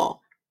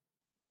wall.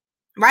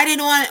 Write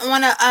it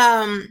on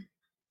a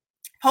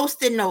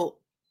post-it note.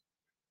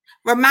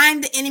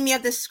 Remind the enemy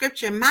of the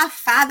scripture. My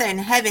Father in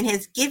heaven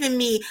has given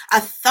me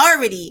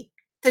authority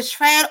to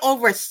tread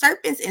over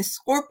serpents and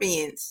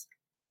scorpions.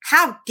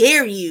 How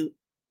dare you?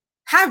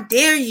 How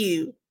dare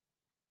you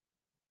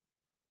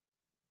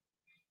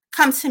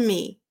come to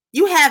me?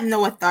 You have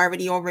no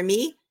authority over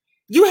me.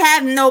 You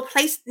have no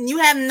place, you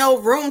have no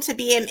room to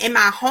be in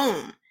my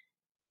home.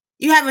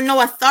 You have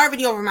no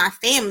authority over my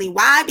family.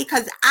 Why?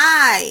 Because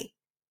I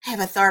have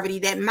authority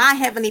that my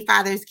Heavenly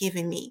Father has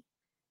given me.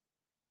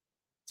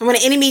 So when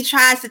the enemy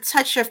tries to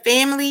touch your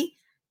family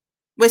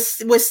with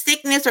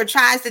sickness, or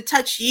tries to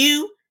touch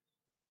you,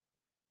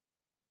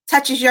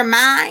 touches your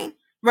mind,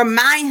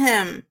 remind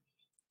him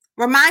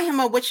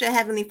of what your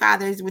Heavenly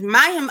Father is.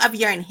 Remind him of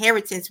your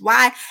inheritance.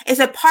 Why? It's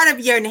a part of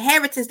your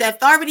inheritance. The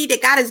authority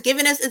that God has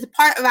given us is a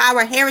part of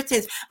our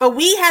inheritance. But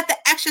we have to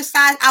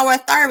exercise our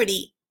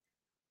authority.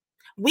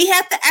 We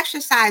have to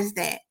exercise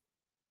that.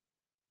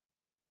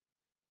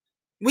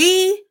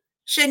 We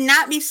should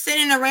not be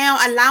sitting around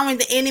allowing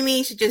the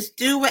enemy to just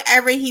do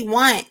whatever he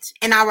wants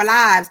in our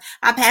lives.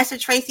 My Pastor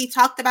Tracy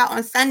talked about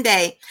on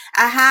Sunday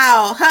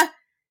how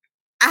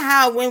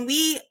when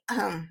we,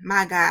 oh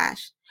my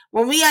gosh,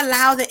 when we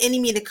allow the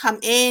enemy to come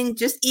in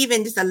just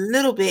a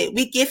little bit,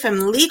 we give him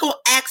legal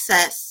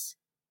access.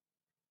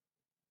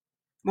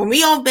 When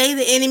we obey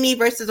the enemy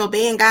versus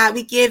obeying God,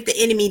 we give the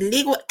enemy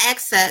legal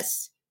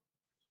access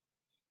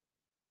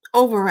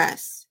over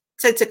us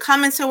to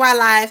come into our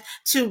life,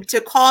 to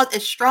cause a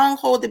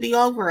stronghold to be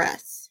over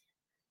us.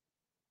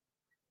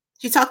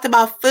 She talked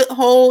about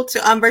foothold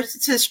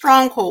to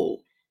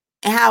stronghold,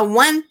 and how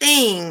one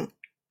thing,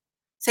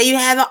 say you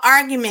have an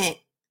argument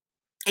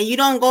and you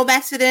don't go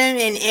back to them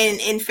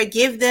and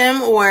forgive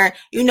them, or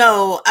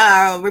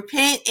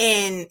repent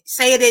and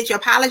say that you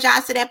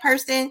apologize to that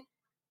person,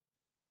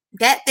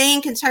 that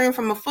thing can turn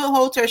from a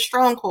foothold to a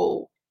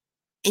stronghold,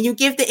 and you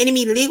give the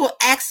enemy legal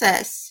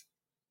access.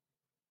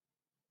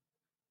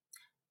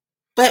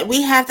 But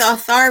we have the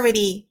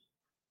authority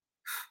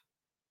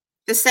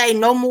to say,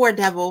 no more,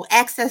 devil,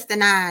 access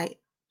denied.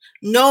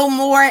 No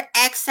more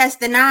access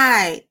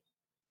denied.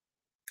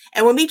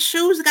 And when we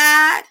choose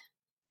God,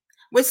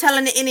 we're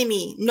telling the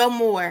enemy, no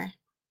more.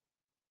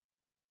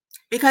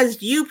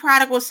 Because you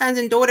prodigal sons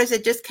and daughters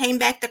that just came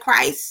back to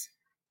Christ,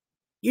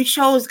 you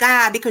chose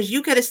God, because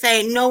you could have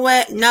said, you know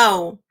what?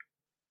 No,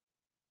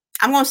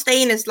 I'm going to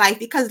stay in this life.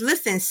 Because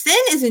listen, sin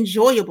is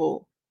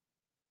enjoyable.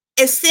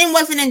 If sin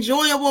wasn't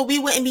enjoyable, we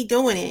wouldn't be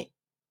doing it.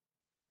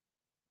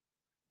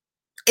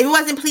 If it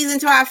wasn't pleasing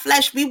to our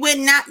flesh, we would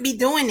not be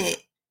doing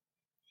it.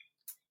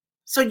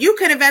 So you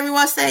could have very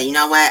well said, you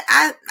know what?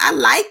 I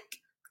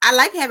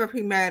like having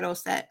premarital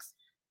sex.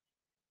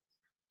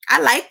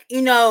 I like,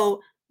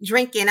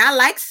 drinking. I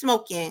like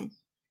smoking.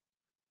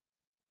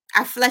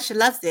 Our flesh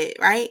loves it,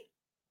 right?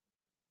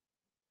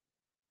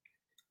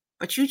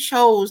 But you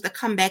chose to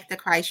come back to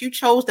Christ. You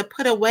chose to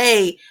put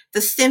away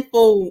the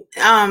sinful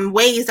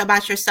ways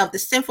about yourself, the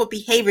sinful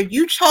behavior.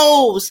 You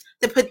chose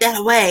to put that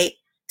away,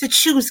 to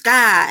choose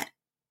God.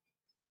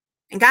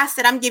 And God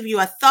said, I'm giving you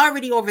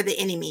authority over the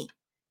enemy.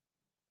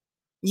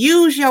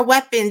 Use your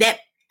weapon, that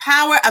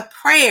power of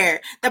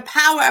prayer, the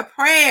power of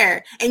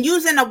prayer, and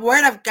using the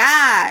word of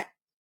God.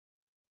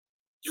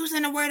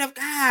 Using the word of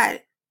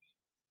God.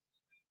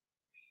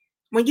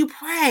 When you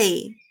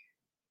pray,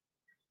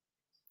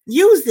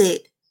 use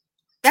it.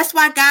 That's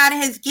why God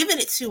has given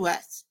it to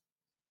us.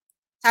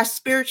 Our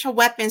spiritual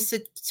weapons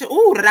to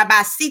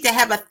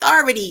have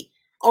authority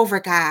over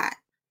God.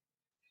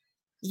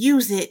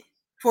 Use it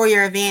for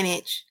your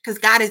advantage, because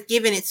God has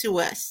given it to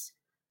us,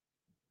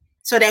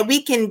 so that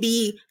we can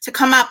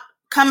come up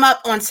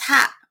on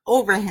top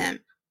over him.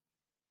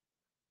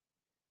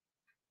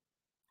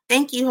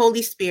 Thank you,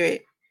 Holy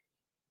Spirit.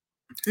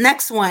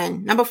 Next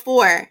one, number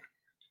 4.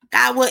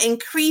 God will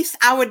increase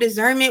our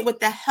discernment with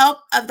the help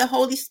of the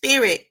Holy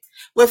Spirit.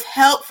 With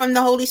help from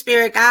the Holy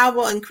Spirit, God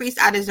will increase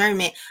our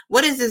discernment.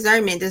 What is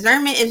discernment?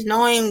 Discernment is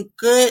knowing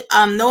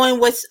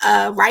what's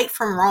right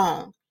from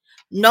wrong.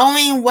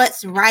 Knowing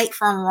what's right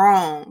from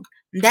wrong.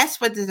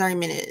 That's what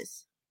discernment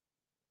is.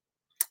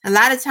 A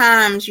lot of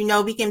times,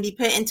 we can be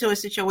put into a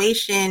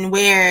situation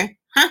where,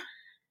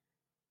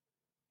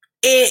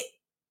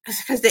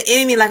 because the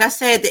enemy, like I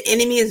said, the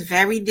enemy is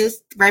very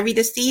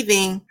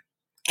deceiving,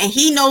 and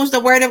he knows the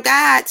word of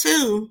God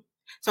too.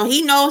 So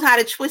he knows how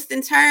to twist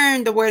and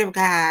turn the word of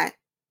God.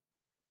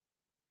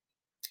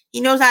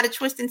 He knows how to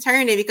twist and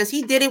turn it, because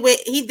he did it with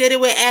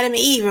Adam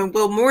and Eve, and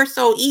well, more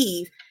so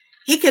Eve.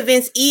 He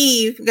convinced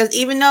Eve, because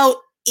even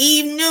though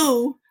Eve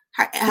knew,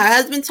 her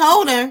husband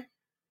told her,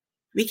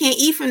 we can't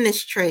eat from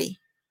this tree.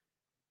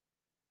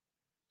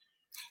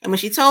 And when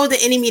she told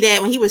the enemy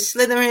that, when he was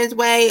slithering his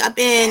way up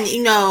in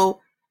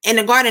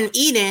the Garden of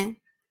Eden,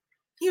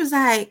 he was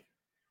like,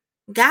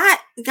 God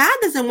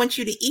doesn't want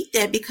you to eat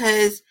that,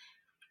 because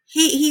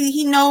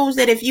he knows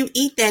that if you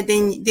eat that,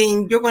 then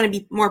you're going to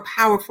be more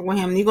powerful with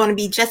him. You're going to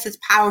be just as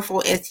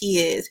powerful as he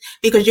is,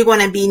 because you're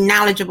going to be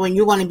knowledgeable and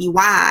you're going to be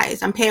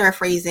wise. I'm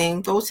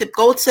paraphrasing. Go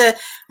to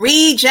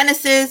read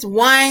Genesis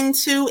 1,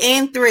 2,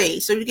 and 3,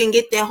 so you can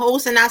get the whole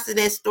synopsis of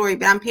that story.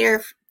 But I'm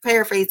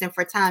paraphrasing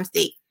for time's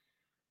sake.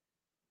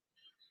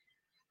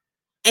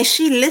 And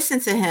she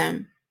listened to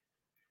him,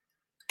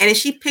 and then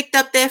she picked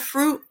up that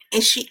fruit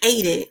and she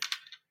ate it,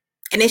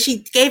 and then she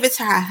gave it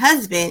to her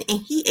husband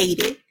and he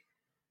ate it.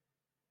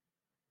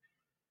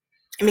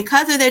 And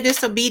because of their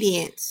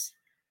disobedience,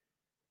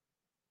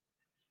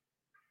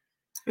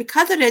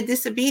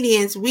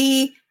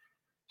 we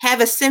have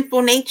a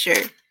sinful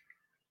nature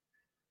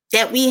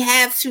that we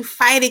have to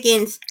fight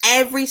against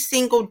every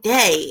single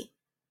day.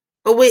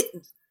 But with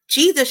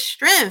Jesus'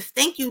 strength,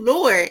 thank you,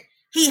 Lord,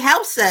 he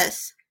helps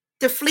us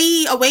to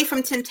flee away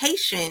from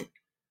temptation.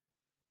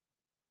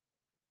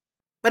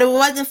 But if it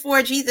wasn't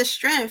for Jesus'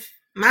 strength,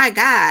 my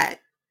God,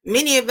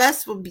 many of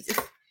us will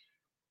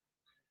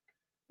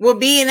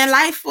be in a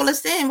life full of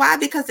sin. Why?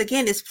 Because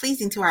again, it's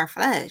pleasing to our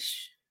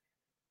flesh.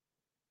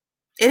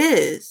 It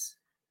is.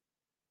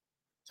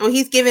 So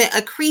he's given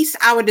increase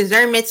our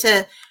discernment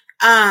to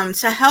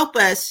help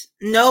us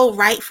know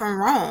right from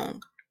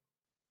wrong.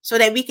 so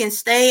that we can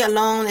stay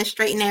along the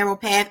straight and narrow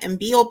path and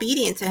be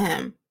obedient to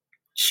him.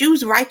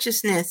 Choose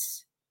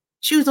righteousness.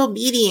 Choose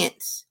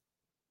obedience.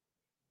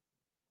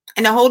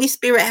 And the Holy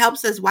Spirit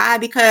helps us. Why?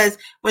 Because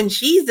when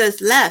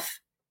Jesus left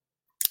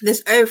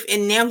this earth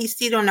and now he's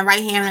seated on the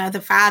right hand of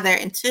the Father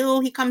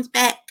until he comes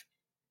back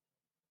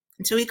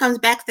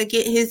to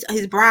get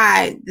his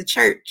bride, the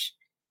church,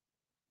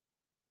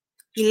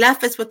 he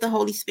left us with the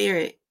Holy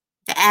Spirit,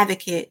 the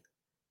advocate,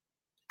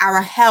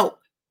 our help.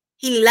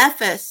 He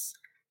left us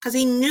because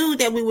he knew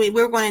that we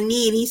were going to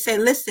need. He said,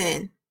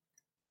 listen,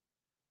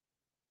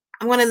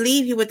 I'm going to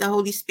leave you with the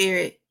Holy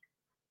Spirit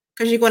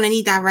because you're going to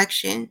need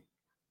direction.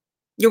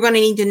 You're going to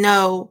need to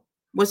know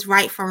what's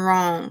right from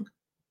wrong.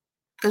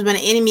 Because when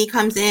the enemy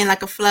comes in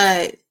like a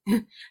flood,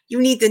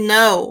 you need to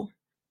know.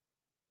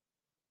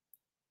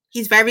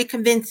 He's very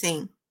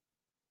convincing.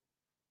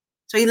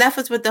 So he left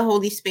us with the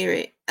Holy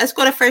Spirit. Let's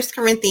go to 1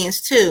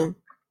 Corinthians 2.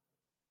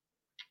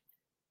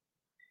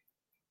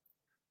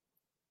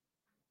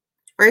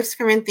 1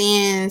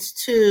 Corinthians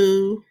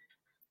 2,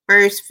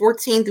 verse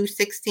 14 through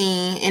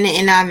 16 in the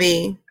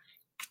NIV.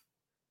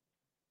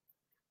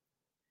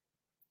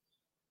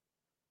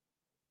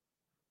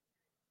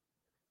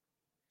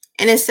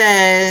 And it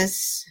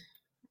says,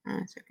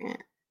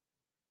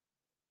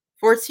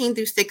 14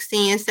 through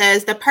 16, it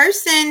says, the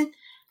person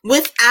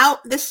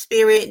without the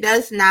Spirit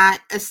does not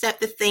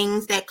accept the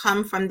things that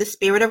come from the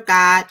Spirit of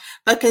God,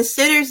 but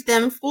considers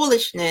them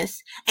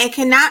foolishness and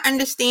cannot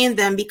understand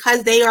them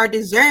because they are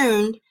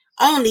discerned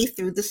only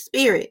through the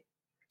Spirit.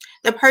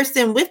 The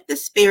person with the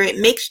Spirit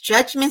makes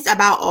judgments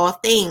about all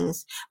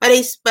things, but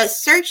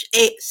such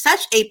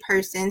a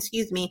person,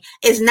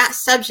 is not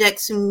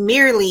subject to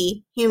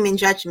merely human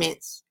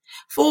judgments.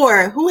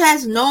 For who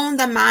has known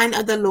the mind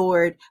of the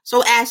Lord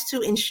so as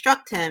to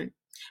instruct him?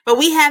 But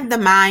we have the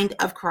mind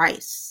of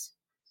Christ.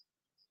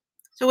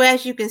 So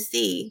as you can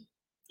see,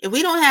 if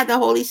we don't have the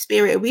Holy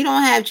Spirit, if we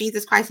don't have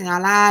Jesus Christ in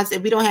our lives,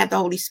 if we don't have the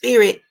Holy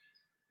Spirit,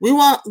 we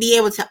won't be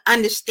able to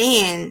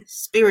understand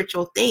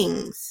spiritual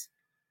things.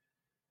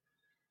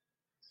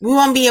 We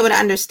won't be able to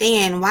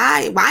understand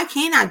why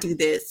can't I do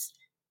this?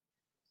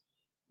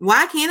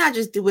 Why can't I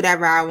just do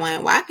whatever I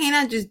want? Why can't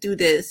I just do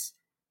this?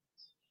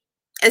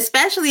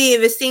 Especially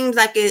if it seems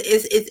like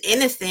it's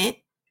innocent.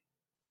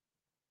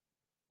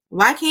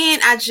 Why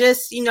can't I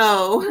just,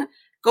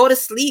 go to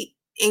sleep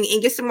and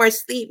get some more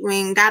sleep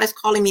when God is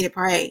calling me to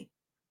pray?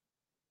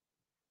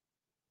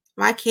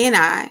 Why can't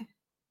I?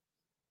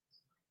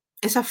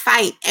 It's a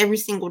fight every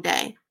single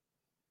day.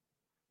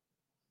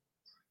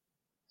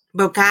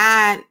 But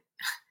God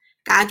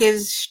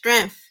gives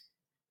strength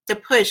to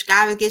push.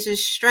 God gives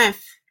us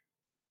strength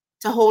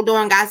to hold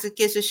on. God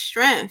gives us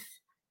strength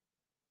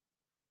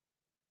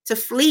to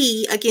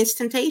flee against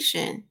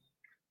temptation.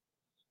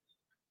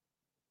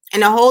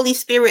 And the Holy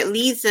Spirit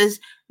leads us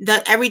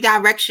every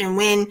direction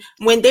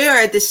when there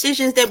are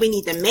decisions that we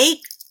need to make,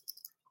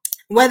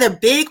 whether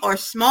big or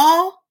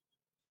small.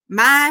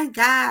 My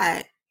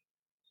God,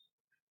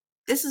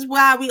 this is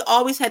why we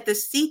always have to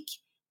seek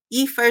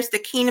ye first the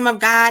kingdom of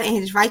God and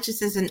his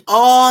righteousness, and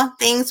all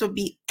things will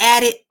be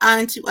added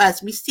unto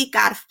us. We seek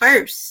God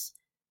first.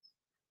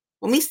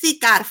 When we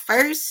seek God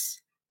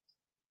first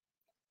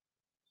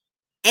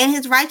and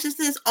his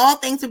righteousness, all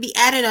things will be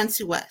added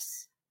unto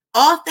us.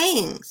 All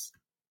things.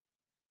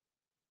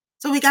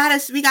 So we gotta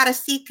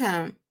seek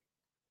him.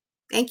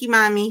 Thank you,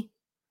 Mommy.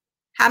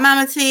 Hi,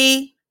 Mama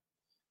T.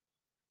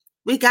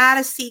 We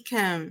gotta seek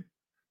him.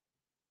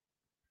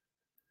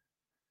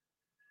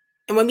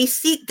 And when we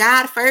seek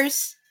God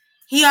first,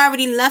 he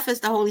already left us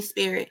the Holy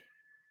Spirit.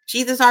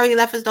 Jesus already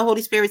left us the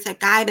Holy Spirit to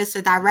guide us,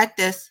 to direct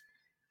us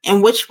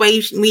in which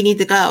way we need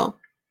to go.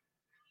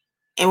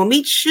 And when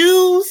we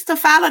choose to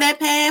follow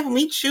that path, when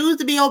we choose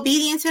to be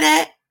obedient to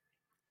that,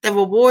 the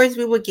rewards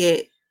we will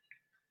get.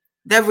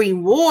 The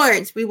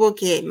rewards we will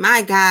get.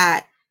 My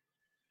God.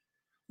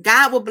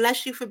 God will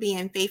bless you for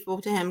being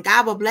faithful to him.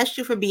 God will bless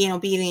you for being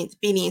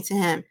obedient to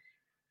him.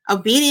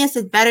 Obedience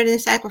is better than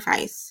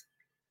sacrifice.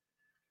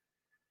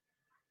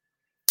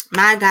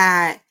 My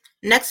God.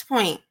 Next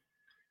point.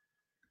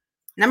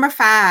 Number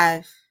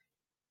 5.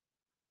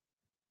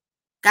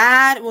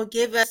 God will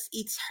give us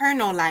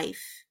eternal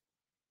life.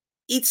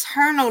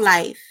 Eternal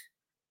life.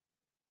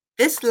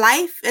 This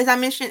life, as I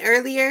mentioned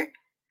earlier,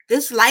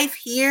 this life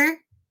here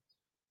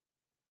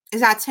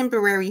is our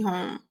temporary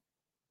home.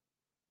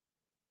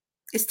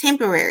 It's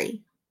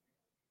temporary.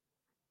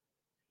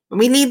 When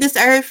we leave this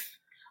earth,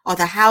 all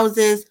the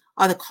houses,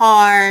 all the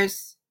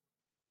cars,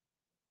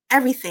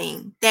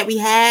 everything that we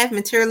have,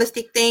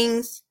 materialistic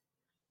things,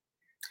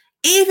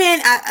 even,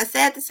 I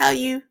sad to tell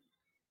you,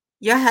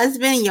 your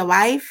husband and your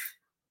wife,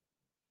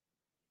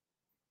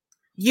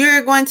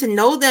 you're going to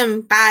know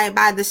them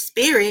by the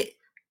Spirit,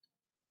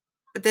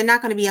 but they're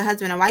not going to be a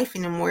husband and wife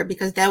anymore,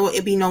 because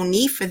it'd be no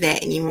need for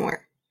that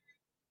anymore.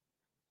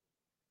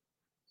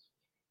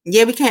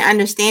 Yeah, we can't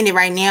understand it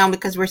right now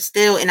because we're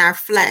still in our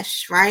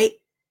flesh, right?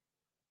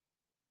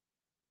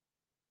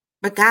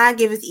 But God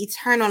gives us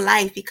eternal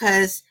life,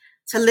 because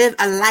to live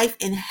a life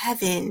in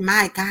heaven,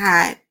 my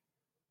God,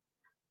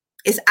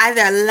 It's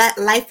either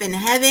a life in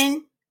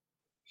heaven,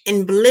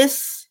 in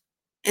bliss,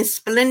 in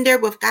splendor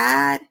with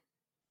God,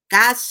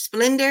 God's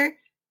splendor,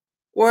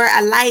 or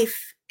a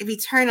life of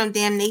eternal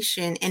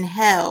damnation in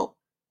hell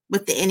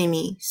with the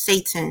enemy,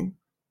 Satan,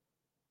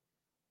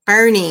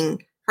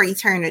 burning for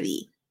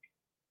eternity.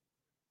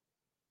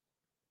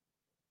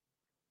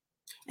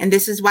 And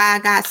this is why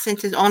God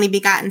sent his only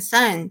begotten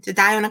Son to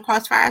die on the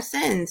cross for our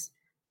sins.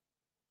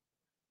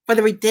 For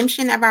the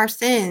redemption of our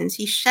sins.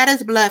 He shed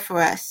his blood for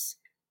us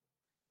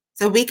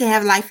so we can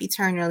have life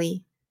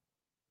eternally.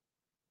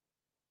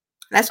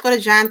 Let's go to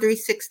John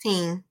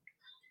 3:16.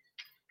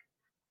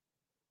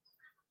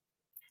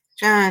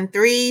 John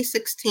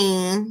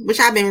 3:16, which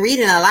I've been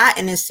reading a lot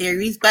in this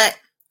series, but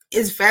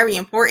it's very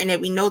important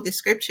that we know the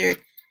scripture,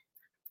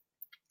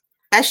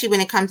 especially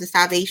when it comes to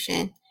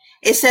salvation.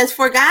 It says,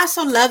 "For God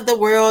so loved the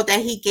world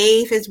that he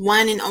gave his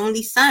one and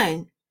only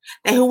Son,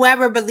 that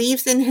whoever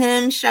believes in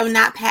him shall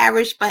not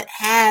perish but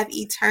have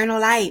eternal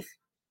life."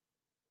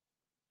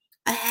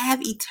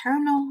 Have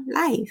eternal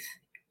life.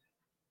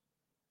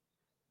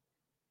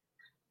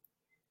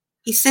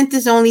 He sent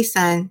his only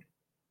Son.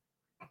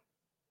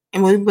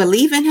 And when we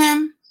believe in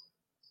him,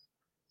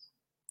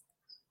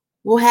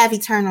 we'll have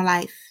eternal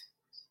life.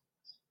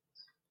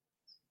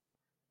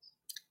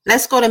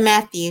 Let's go to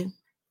Matthew.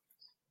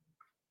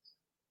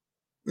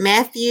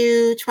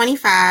 Matthew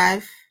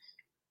 25,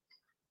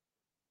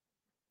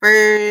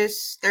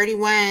 verse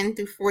 31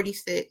 through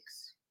 46.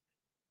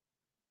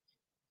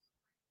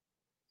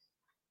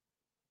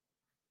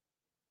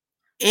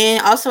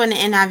 And also in the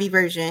NIV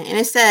version. And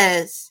it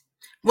says,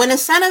 "When the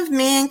Son of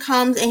Man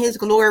comes in his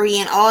glory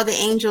and all the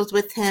angels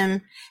with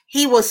him,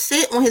 he will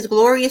sit on his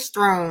glorious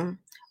throne.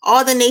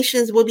 All the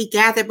nations will be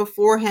gathered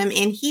before him,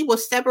 and he will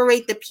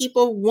separate the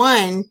people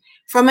one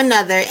from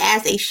another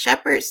as a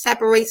shepherd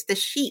separates the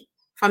sheep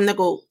from the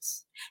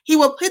goats. He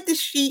will put the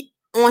sheep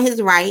on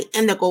his right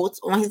and the goats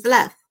on his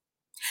left.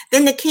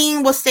 Then the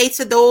king will say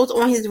to those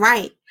on his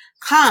right,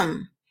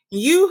 'Come,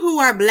 you who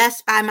are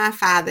blessed by my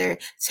Father,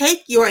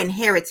 take your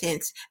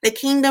inheritance, the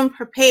kingdom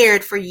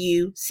prepared for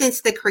you since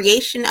the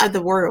creation of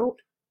the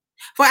world.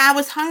 For I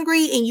was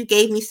hungry and you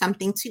gave me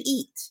something to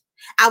eat.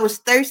 I was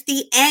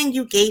thirsty and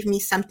you gave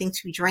me something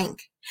to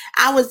drink.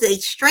 I was a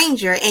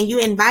stranger and you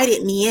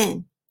invited me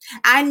in.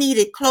 I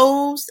needed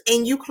clothes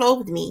and you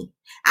clothed me.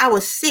 I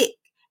was sick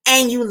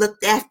and you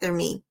looked after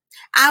me.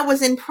 I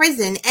was in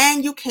prison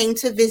and you came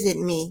to visit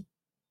me.'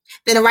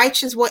 Then the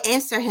righteous will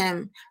answer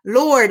him,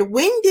 'Lord,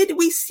 when did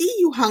we see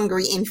you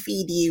hungry and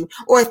feed you,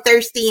 or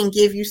thirsty and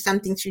give you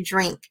something to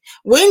drink?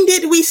 When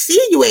did we see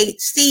you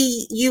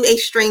a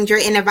stranger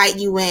and invite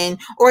you in,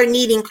 or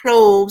needing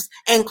clothes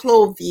and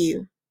clothe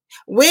you?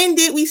 When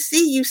did we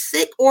see you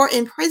sick or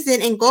in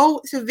prison and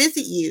go to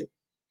visit you?'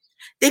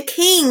 The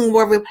king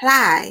will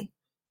reply,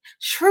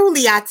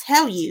 'Truly I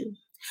tell you,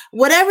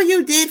 whatever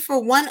you did for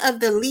one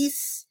of the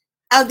least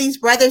of these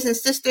brothers and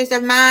sisters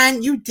of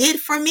mine, you did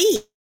for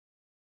me.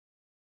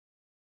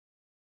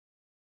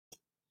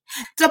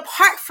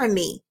 Depart from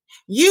me,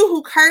 you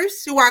who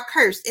are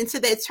cursed, into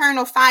the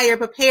eternal fire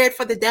prepared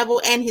for the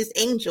devil and his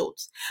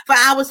angels. For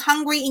I was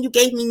hungry and you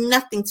gave me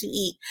nothing to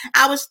eat.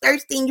 I was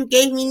thirsty and you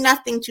gave me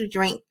nothing to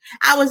drink.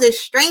 I was a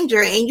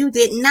stranger and you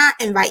did not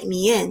invite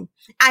me in.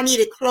 I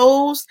needed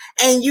clothes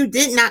and you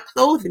did not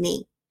clothe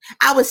me.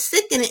 I was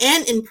sick and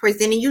in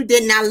prison and you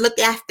did not look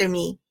after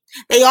me.'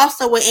 They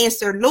also will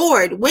answer,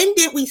 'Lord, when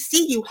did we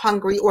see you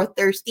hungry or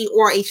thirsty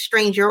or a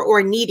stranger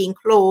or needing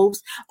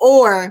clothes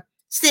or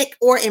sick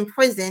or in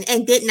prison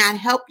and did not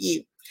help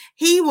you?'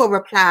 He will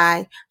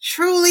reply,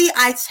 'Truly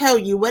I tell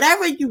you,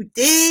 whatever you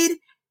did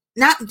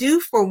not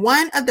do for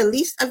one of the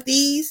least of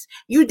these,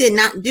 you did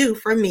not do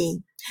for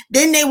me.'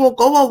 Then they will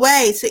go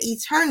away to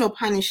eternal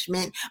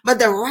punishment, but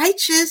the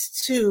righteous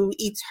to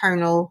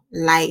eternal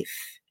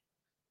life."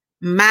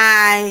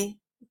 My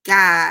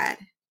God.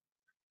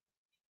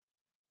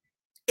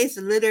 It's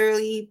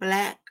literally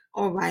black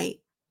or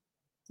white.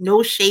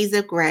 No shades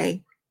of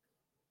gray.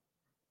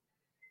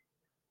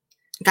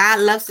 God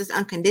loves us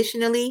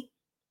unconditionally.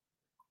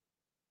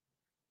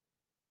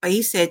 But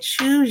he said,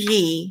 "Choose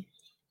ye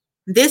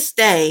this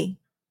day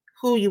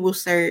who you will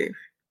serve."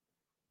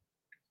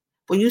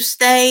 Will you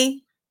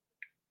stay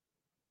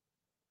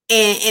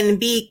and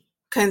be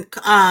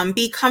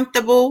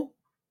comfortable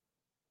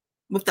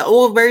with the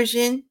old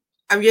version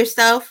of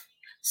yourself?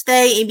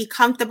 Stay and be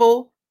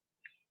comfortable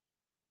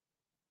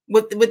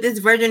with this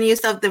version of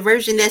yourself, the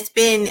version that's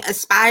been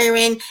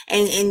aspiring,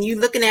 and you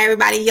looking at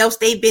everybody else,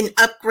 they've been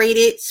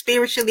upgraded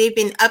spiritually, they've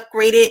been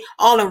upgraded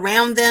all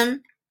around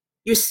them.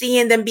 You're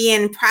seeing them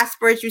being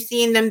prosperous. You're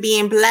seeing them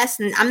being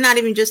blessed. And I'm not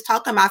even just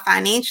talking about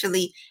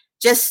financially,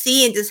 just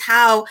seeing just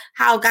how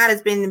God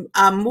has been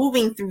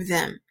moving through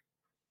them.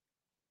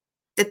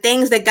 The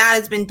things that God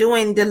has been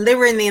doing,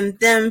 delivering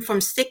them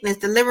from sickness,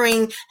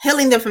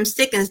 healing them from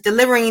sickness,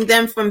 delivering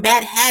them from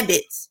bad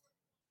habits,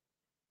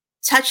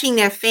 touching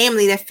their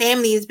family. Their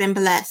family has been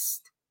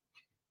blessed.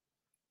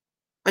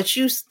 But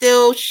you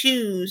still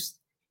choose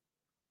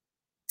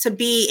to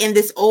be in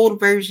this old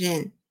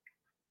version.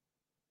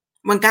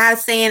 When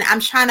God's saying,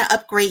 "I'm trying to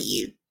upgrade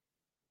you.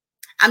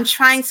 I'm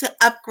trying to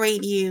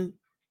upgrade you,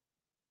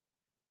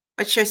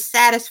 but you're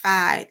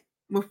satisfied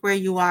with where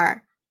you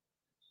are.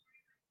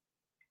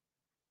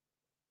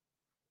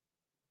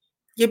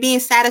 You're being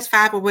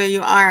satisfied with where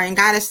you are. And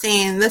God is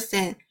saying,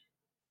 listen,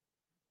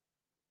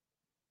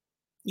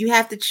 you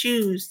have to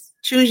choose.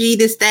 Choose ye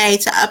this day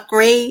to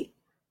upgrade,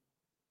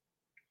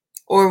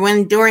 or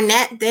when during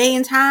that day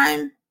and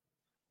time,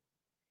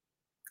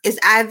 it's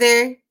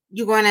either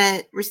you're going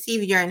to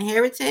receive your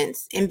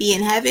inheritance and be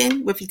in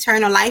heaven with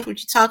eternal life,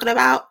 which you're talking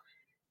about,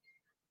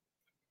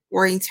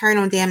 or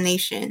eternal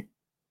damnation.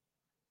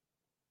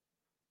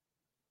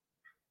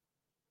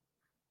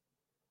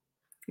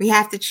 We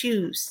have to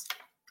choose.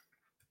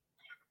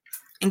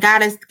 And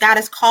God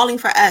is calling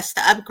for us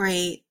to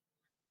upgrade.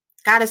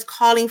 God is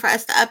calling for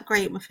us to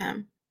upgrade with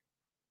him.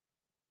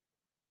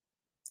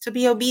 To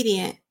be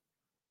obedient.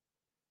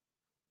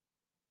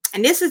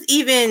 And this is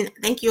even,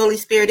 thank you, Holy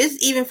Spirit, this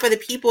is even for the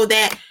people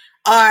that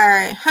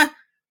are,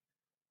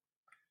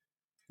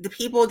 the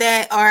people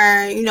that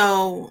are,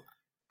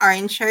 are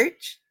in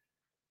church.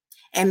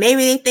 And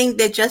maybe they think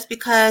that just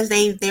because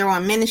they're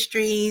on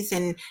ministries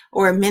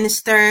or a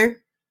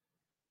minister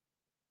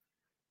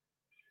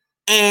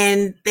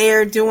and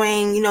they're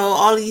doing,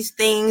 all these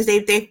things,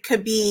 they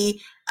could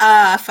be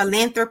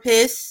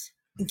philanthropists,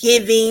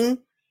 giving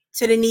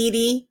to the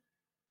needy.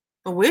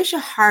 But where's your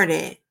heart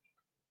at?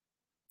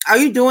 Are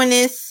you doing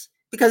this?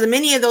 Because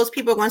many of those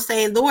people are going to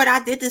say, Lord,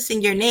 I did this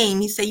in your name.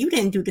 He said, you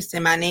didn't do this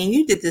in my name.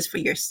 You did this for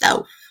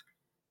yourself.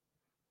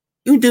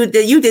 You did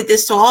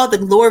this so all the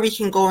glory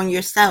can go on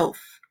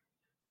yourself.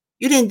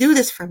 You didn't do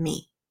this for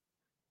me.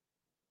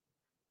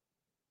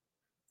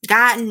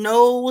 God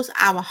knows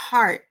our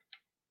heart.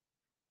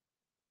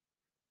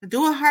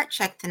 Do a heart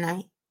check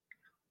tonight.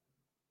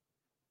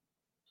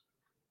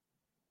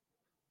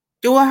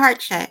 Do a heart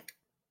check.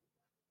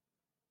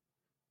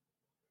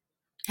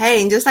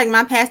 Hey, and just like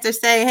my pastor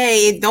say,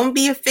 hey, don't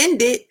be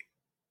offended.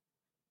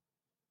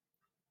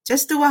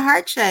 Just do a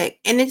heart check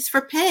and it's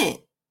repent.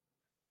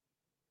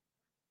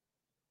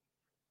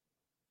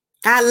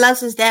 God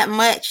loves us that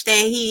much that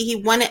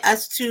he wanted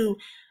us to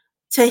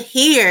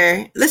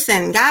hear.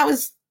 Listen, God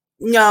was,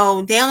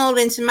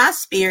 downloaded into my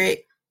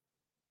spirit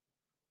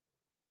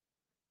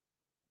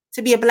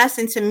to be a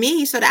blessing to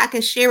me so that I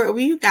can share it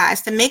with you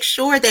guys, to make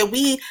sure that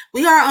we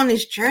are on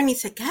this journey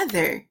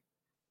together.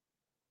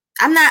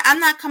 I'm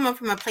not coming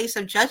from a place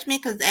of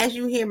judgment, because as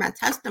you hear my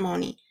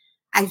testimony,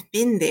 I've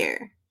been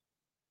there.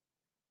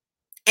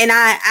 And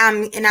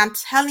I'm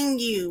telling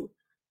you,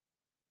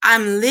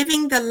 I'm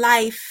living the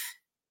life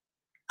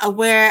of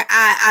where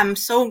I'm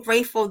so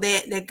grateful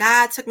that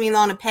God took me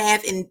along the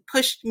path and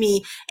pushed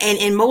me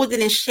and molded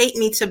and shaped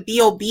me to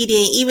be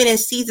obedient, even in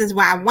seasons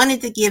where I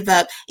wanted to give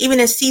up, even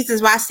in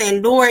seasons where I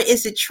said, Lord,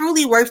 is it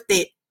truly worth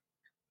it?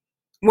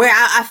 Where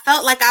I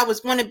felt like I was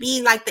going to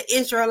be like the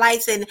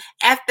Israelites. And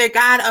after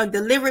God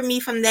delivered me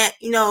from that,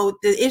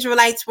 the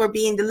Israelites were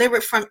being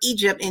delivered from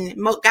Egypt, and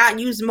God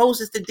used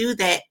Moses to do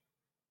that.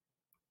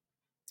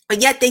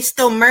 But yet they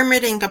still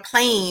murmured and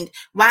complained.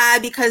 Why?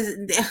 Because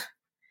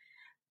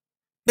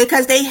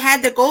they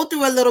had to go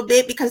through a little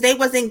bit, because they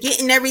wasn't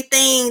getting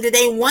everything that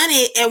they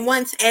wanted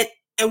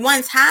at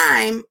one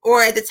time,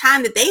 or at the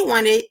time that they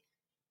wanted.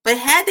 But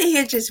had they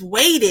had just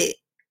waited,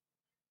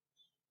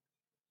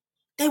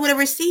 they would have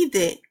received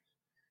it.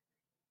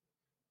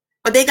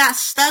 But they got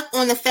stuck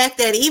on the fact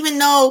that even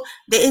though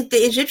the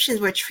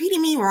Egyptians were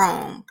treating me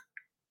wrong,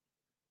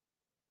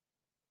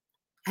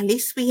 at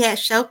least we had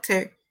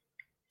shelter.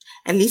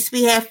 At least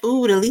we had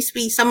food. At least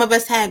some of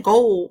us had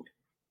gold.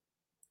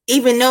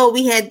 Even though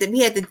we had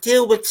to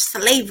deal with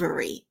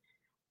slavery.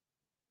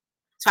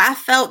 So I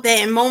felt that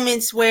in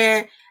moments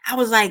where I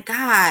was like,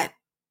 God,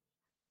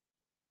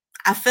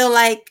 I feel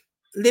like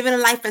living a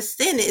life of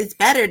sin is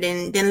better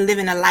than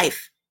living a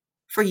life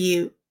for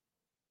you.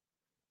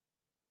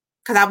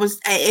 Because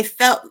it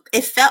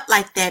felt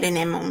like that in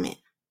that moment.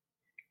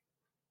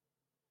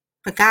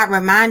 But God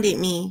reminded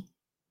me.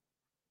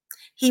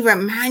 He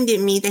reminded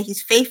me that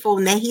he's faithful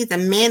and that he's a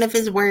man of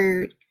his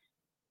word.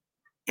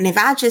 And if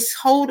I just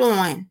hold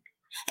on,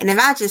 and if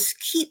I just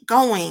keep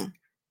going,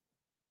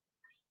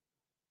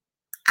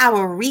 I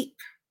will reap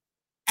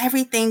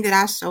everything that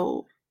I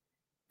sowed.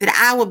 That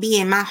I will be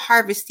in my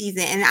harvest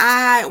season. And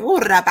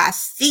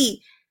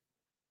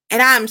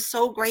and I'm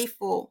so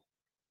grateful.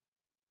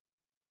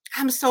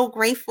 I'm so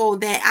grateful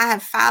that I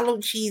have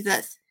followed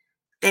Jesus.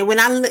 That when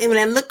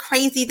I look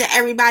crazy to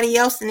everybody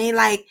else, and they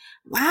like,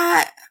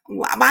 why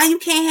you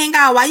can't hang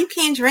out? Why you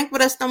can't drink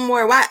with us no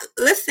more? Why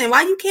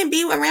you can't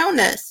be around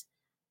us?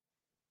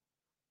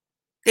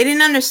 They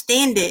didn't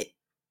understand it.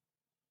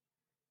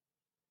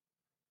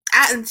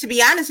 To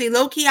be honest,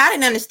 low key, I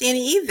didn't understand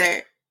it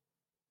either.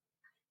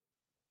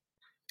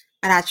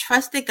 But I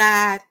trusted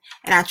God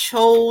and I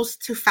chose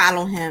to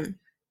follow him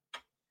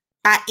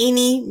by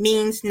any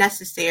means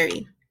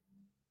necessary.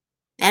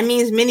 That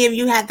means many of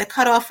you had to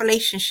cut off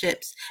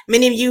relationships.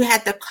 Many of you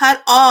had to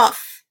cut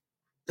off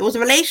those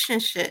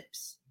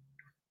relationships.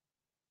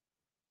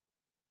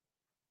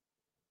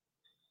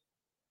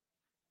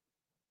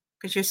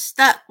 because you're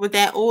stuck with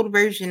that old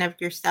version of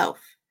yourself.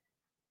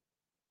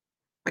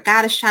 But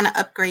God is trying to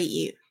upgrade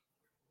you.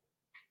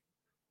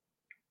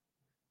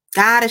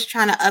 God is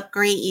trying to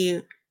upgrade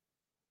you.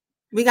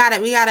 We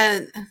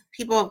gotta,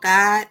 people of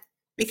God,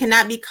 we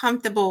cannot be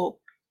comfortable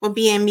with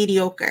being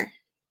mediocre.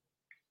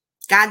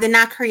 God did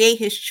not create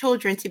his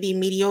children to be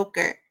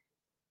mediocre.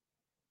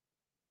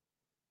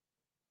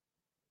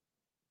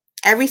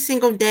 Every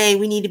single day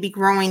we need to be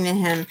growing in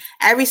him.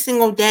 Every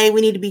single day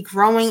we need to be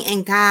growing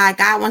in God.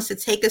 God wants to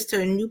take us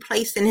to a new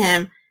place in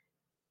him.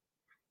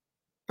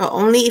 But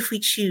only if we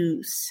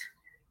choose.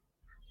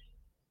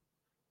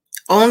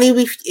 Only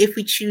if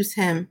we choose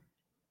him.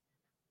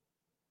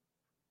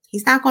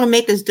 He's not going to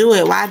make us do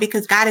it. Why?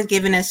 Because God has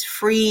given us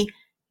free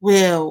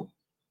will.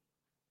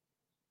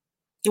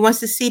 He wants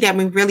to see that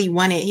we really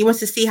want it. He wants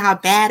to see how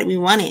bad we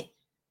want it.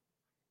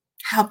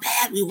 How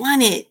bad we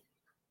want it.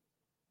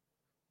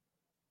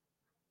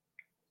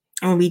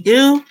 And when we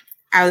do,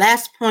 our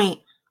last point,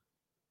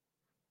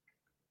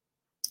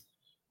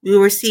 we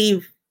will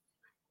receive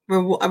a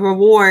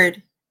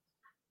reward.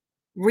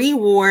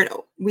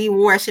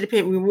 I should have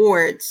put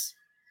rewards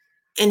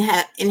in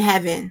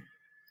heaven.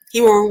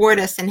 He will reward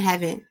us in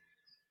heaven.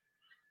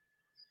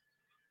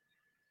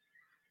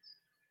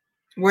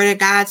 Word of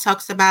God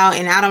talks about,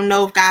 and I don't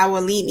know if God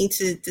will lead me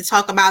to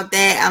talk about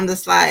that. I'm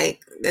just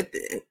like,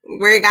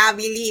 where God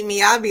be leading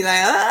me, I'll be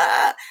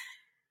like,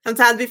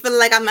 sometimes we feel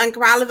like I'm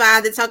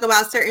unqualified to talk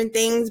about certain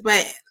things,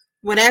 but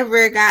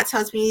whatever God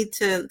tells me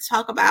to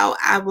talk about,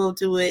 I will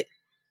do it.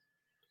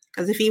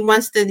 Because if he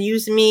wants to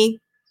use me,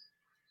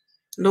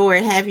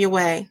 Lord, have your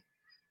way.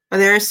 But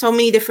there are so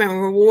many different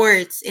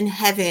rewards in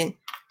heaven,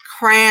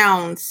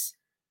 crowns,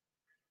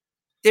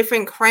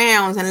 different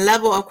crowns and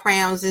level of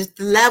crowns. There's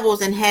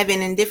levels in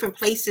heaven and different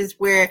places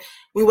where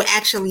we will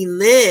actually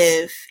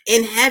live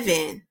in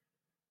heaven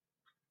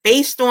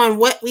based on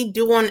what we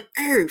do on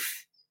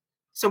earth.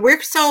 So a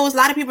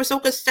lot of people are so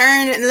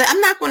concerned. And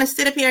I'm not going to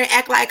sit up here and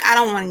act like I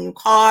don't want a new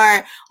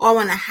car or I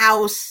want a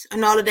house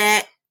and all of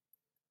that.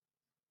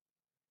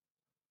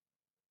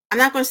 I'm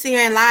not going to sit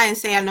here and lie and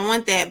say I don't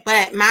want that.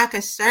 But my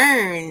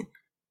concern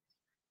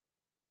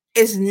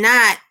is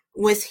not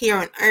what's here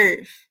on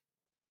earth.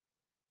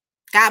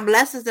 God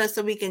blesses us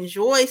so we can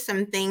enjoy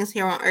some things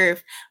here on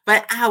earth.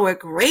 But our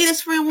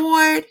greatest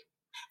reward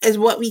is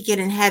what we get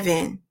in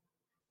heaven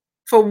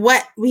for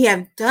what we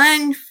have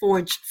done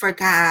for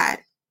God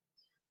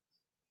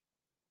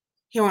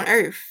here on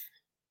earth.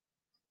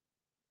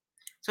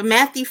 So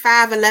Matthew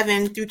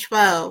 5:11 through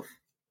 12.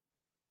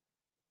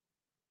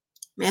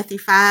 Matthew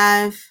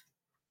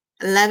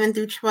 5:11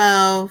 through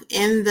 12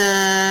 in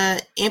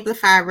the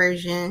Amplified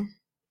version.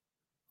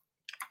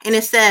 And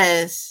it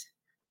says,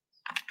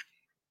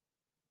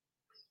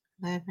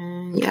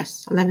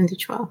 11 through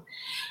 12.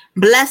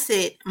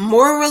 Blessed,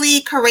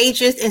 morally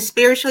courageous, and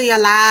spiritually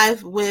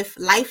alive with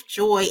life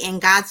joy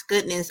and God's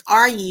goodness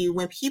are you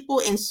when people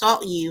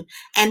insult you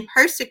and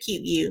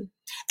persecute you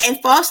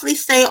and falsely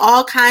say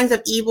all kinds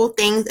of evil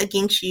things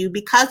against you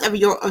because of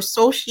your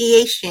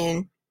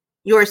association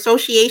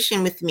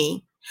with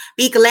me.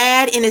 Be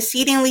glad and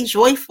exceedingly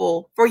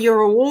joyful, for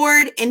your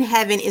reward in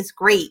heaven is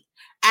great,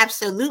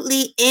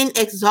 absolutely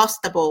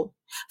inexhaustible.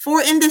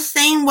 For in the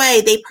same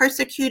way they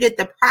persecuted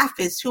the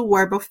prophets who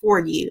were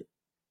before you.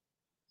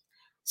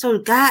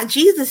 So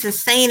Jesus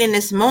is saying in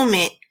this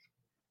moment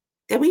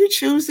that when you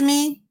choose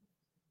me,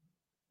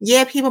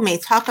 yeah, people may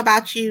talk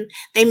about you.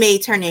 They may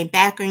turn their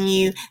back on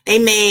you. They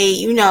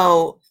may,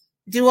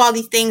 do all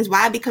these things.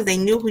 Why? Because they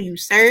knew who you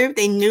serve.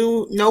 They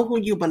know who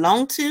you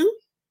belong to.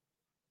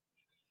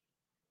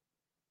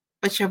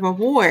 But your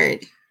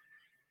reward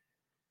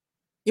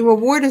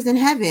is in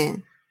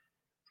heaven.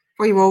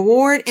 For your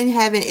reward in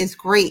heaven is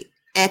great,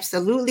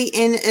 absolutely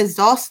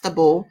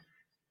inexhaustible.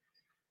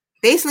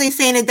 Basically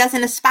saying it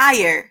doesn't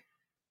expire.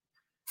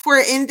 For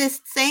in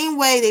this same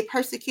way, they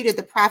persecuted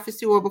the prophets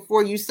who were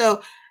before you.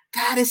 So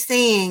God is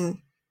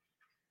saying,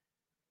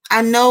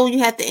 I know you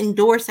have to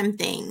endure some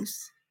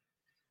things.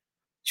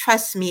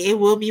 Trust me, it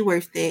will be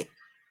worth it.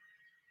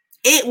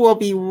 It will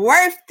be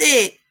worth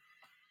it.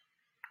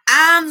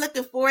 I'm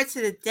looking forward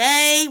to the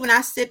day when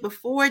I sit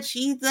before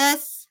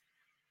Jesus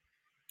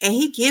and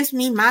he gives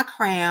me my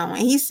crown and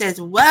he says,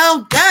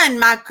 well done,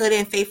 my good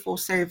and faithful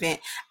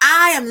servant.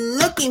 I am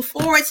looking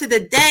forward to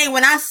the day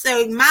when I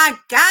say, my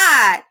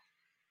God,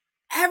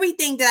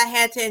 everything that I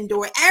had to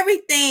endure,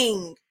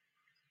 everything,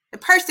 the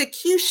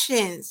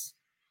persecutions,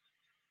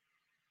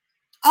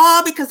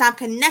 all because I'm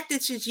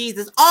connected to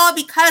Jesus, all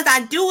because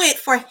I do it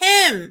for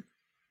him,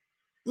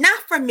 not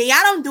for me.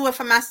 I don't do it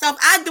for myself.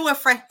 I do it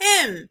for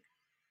him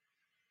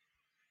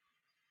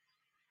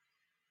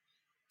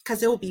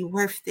because it will be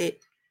worth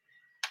it.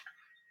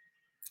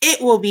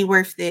 It will be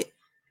worth it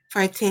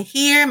for to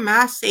hear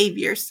my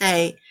Savior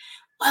say,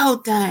 well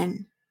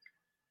done,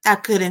 thou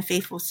good and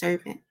faithful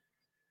servant.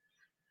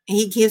 And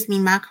he gives me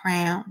my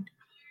crown.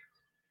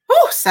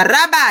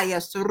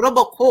 Sarabaya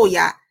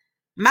Surobokoya.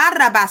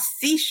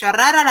 Marabasi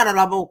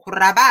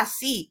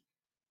Shararabasi.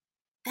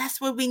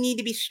 That's what we need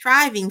to be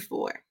striving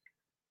for.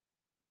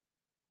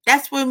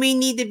 That's what we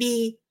need to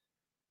be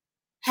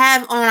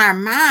have on our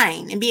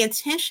mind and be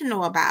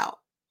intentional about.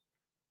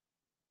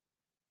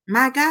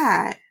 My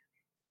God.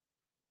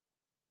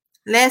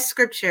 Last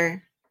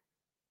scripture,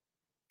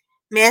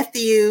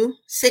 Matthew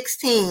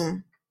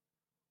 16,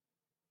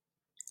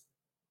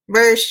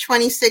 verse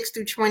 26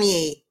 through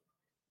 28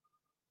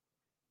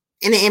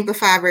 in the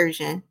Amplified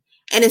Version.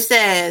 And it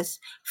says,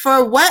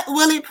 "For what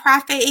will it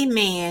profit a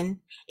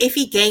man if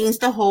he gains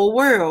the whole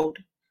world,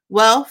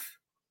 wealth,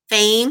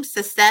 fame,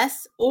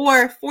 success,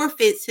 or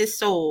forfeits his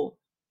soul?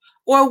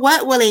 Or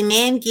what will a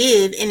man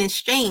give in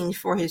exchange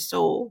for his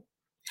soul?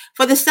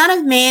 For the Son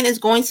of Man is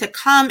going to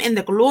come in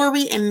the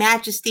glory and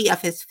majesty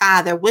of his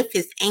Father with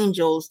his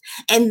angels,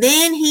 and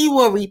then he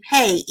will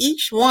repay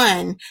each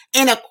one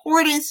in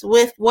accordance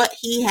with what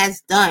he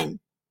has done.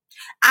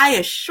 I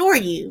assure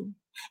you,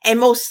 and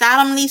most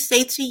solemnly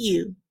say to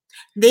you,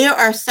 there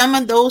are some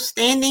of those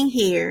standing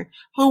here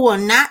who will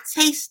not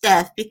taste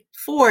death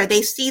before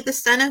they see the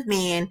Son of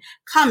Man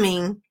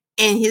coming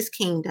in his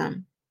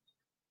kingdom."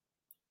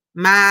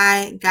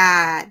 My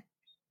God.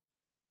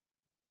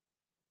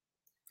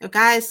 The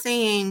guy is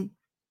saying,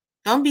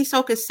 don't be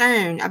so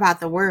concerned about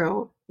the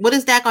world. What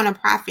is that going to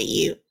profit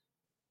you?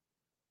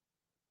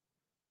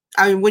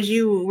 Or would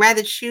you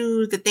rather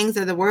choose the things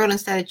of the world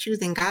instead of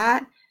choosing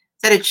God?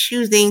 Instead of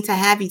choosing to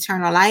have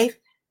eternal life?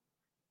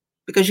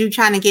 Because you're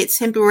trying to get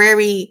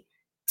temporary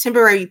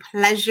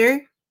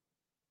pleasure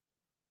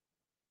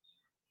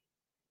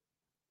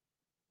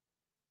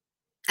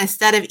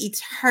instead of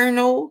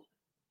eternal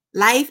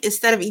life,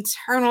 instead of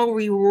eternal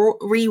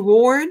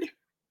reward?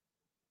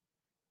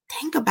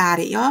 Think about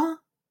it, y'all.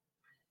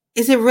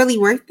 Is it really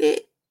worth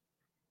it?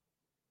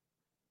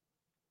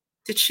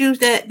 To choose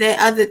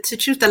to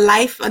choose the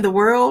life of the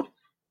world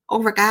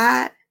over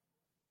God?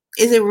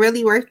 Is it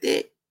really worth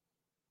it?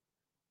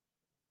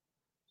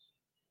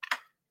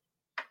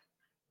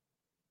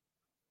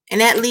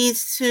 And that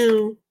leads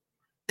to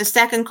the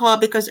second call,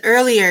 because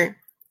earlier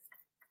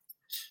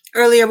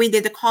we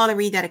did the call to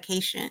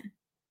rededication.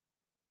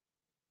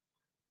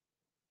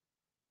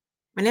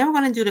 But now we're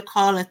going to do the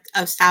call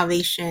of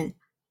salvation.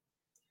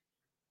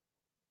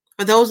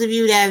 For those of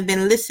you that have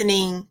been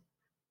listening,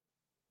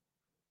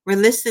 we're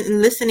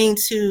listening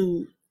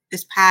to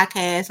this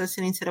podcast,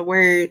 listening to the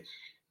word,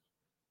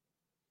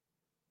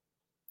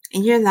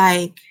 and you're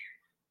like,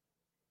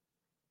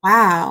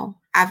 wow,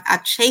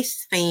 I've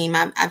chased fame.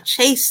 I've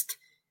chased,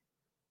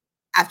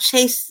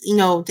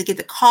 to get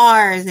the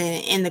cars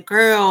and the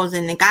girls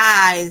and the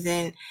guys,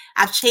 and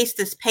I've chased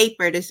this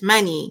paper, this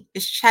money,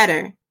 this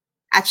cheddar.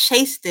 I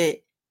chased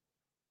it,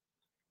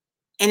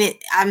 and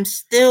I'm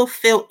still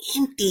feel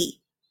empty.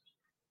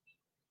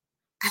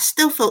 I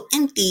still feel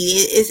empty.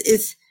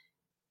 Is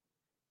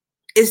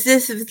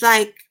this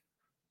like,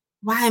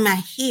 why am I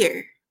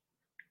here?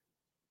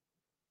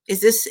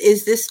 Is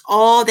this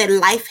all that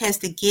life has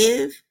to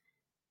give?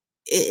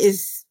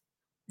 Is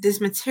this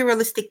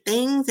materialistic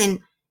things? And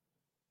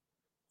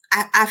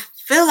I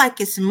feel like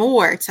it's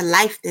more to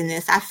life than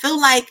this. I feel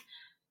like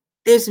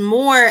there's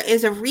more,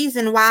 is a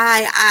reason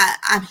why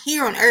I'm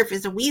here on earth,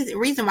 is a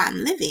reason why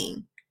I'm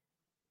living.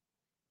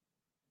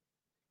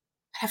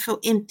 I feel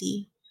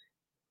empty.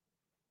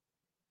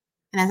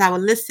 And as I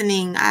was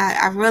listening,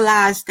 I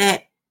realized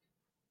that,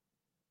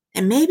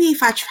 and maybe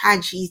if I try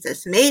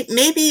Jesus,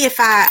 maybe if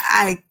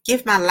I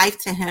give my life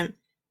to him,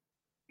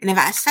 and if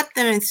I accept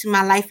him into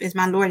my life as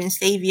my Lord and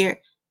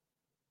Savior,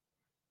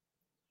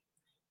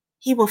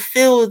 he will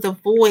fill the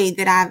void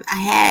that I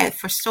had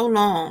for so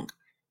long.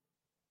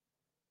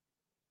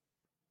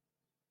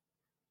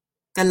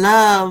 The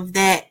love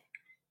that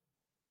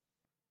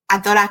I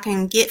thought I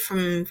can get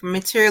from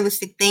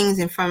materialistic things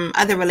and from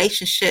other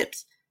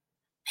relationships.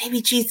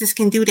 Maybe Jesus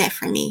can do that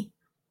for me.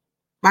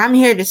 But I'm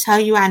here to tell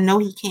you, I know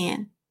he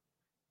can.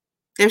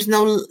 There's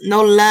no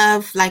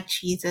love like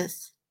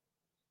Jesus.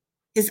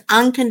 His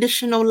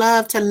unconditional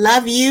love, to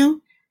love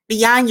you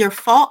beyond your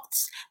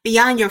faults,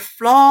 beyond your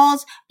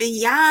flaws,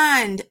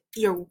 beyond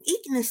your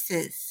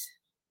weaknesses.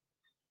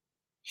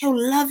 He'll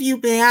love you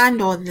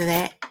beyond all of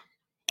that.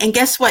 And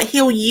guess what?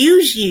 He'll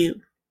use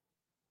you.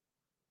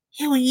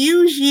 He'll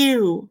use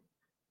you.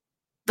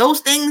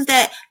 Those things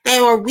that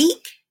are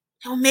weak,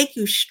 he'll make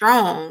you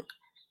strong.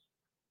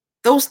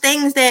 Those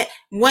things that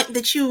life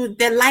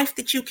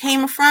that you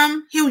came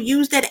from, he'll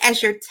use that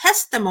as your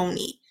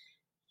testimony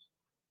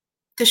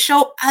to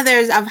show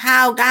others of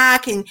how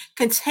God can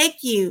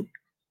take you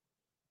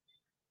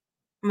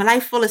from a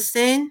life full of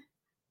sin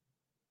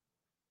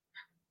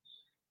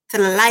to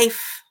the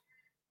life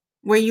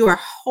where you are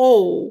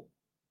whole.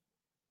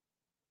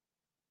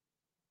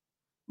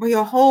 Where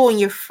you're whole and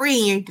you're free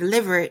and you're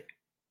delivered.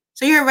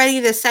 So you're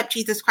ready to accept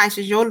Jesus Christ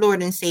as your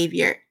Lord and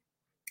Savior.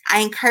 I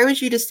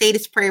encourage you to say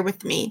this prayer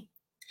with me.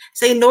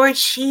 Say, Lord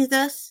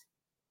Jesus,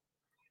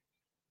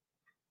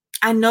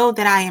 I know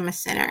that I am a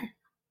sinner.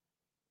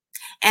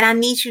 And I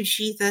need you,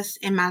 Jesus,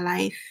 in my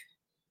life.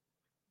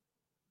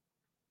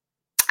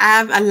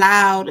 I've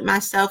allowed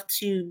myself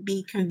to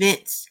be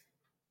convinced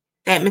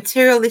that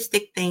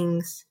materialistic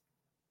things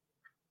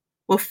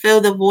will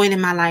fill the void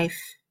in my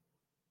life.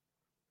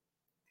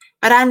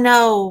 But I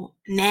know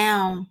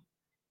now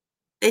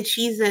that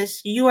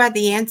Jesus, you are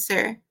the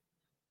answer.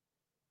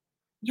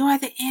 You are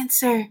the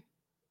answer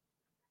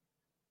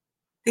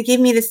to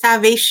give me the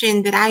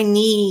salvation that I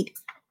need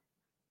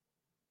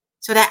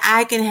so that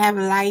I can have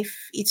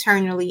life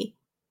eternally.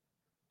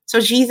 So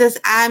Jesus,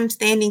 I'm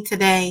standing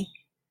today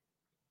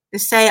to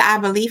say I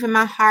believe in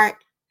my heart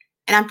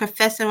and I'm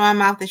confessing in my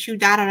mouth that you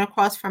died on the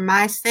cross for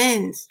my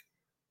sins.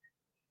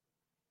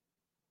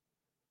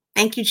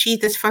 Thank you,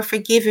 Jesus, for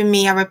forgiving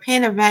me. I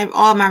repent of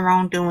all my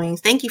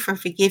wrongdoings. Thank you for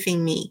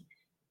forgiving me.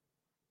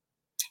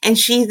 And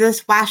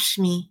Jesus, wash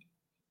me.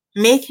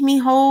 Make me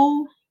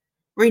whole.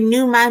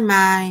 Renew my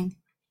mind.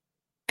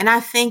 And I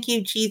thank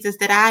you, Jesus,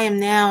 that I am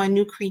now a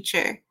new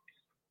creature.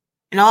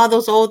 And all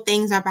those old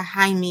things are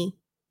behind me.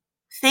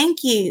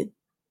 Thank you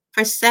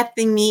for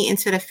accepting me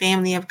into the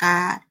family of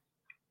God.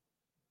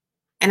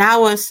 And I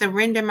will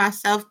surrender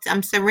myself.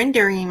 I'm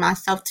surrendering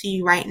myself to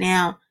you right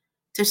now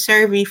to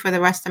serve you for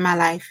the rest of my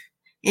life.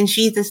 In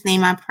Jesus'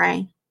 name I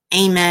pray.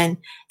 Amen.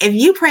 If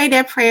you pray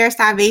that prayer of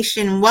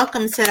salvation,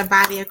 welcome to the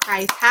body of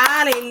Christ.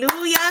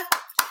 Hallelujah.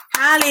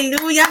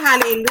 Hallelujah.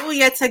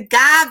 Hallelujah. To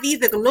God be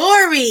the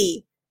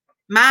glory.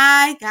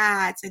 My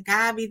God, to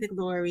God be the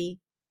glory.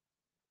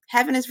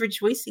 Heaven is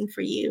rejoicing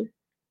for you.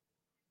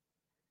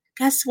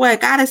 Guess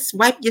what? God has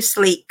wiped your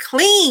slate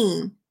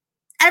clean.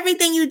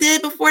 Everything you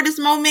did before this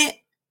moment,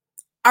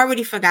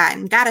 already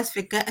forgotten. God has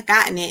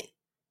forgotten it.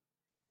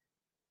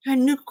 You're a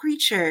new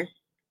creature.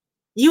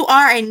 You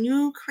are a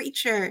new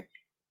creature.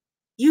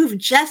 You've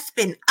just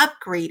been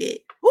upgraded.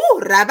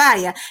 Ooh,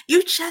 Rabaya.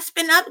 You've just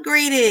been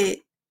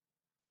upgraded.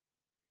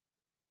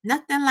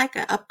 Nothing like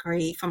an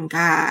upgrade from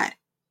God.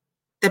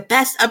 The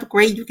best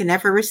upgrade you can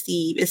ever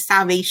receive is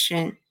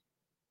salvation.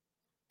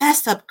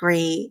 Best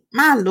upgrade.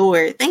 My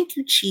Lord. Thank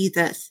you,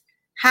 Jesus.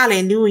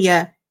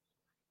 Hallelujah.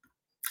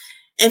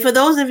 And for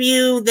those of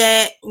you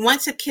that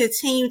want to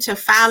continue to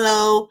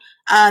follow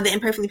the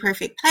Imperfectly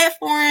Perfect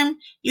platform,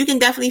 you can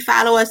definitely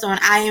follow us on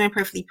I Am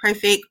Imperfectly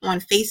Perfect on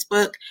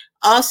Facebook.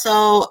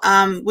 Also,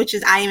 which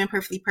is I Am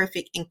Imperfectly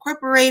Perfect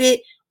Incorporated.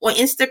 On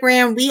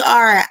Instagram, we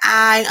are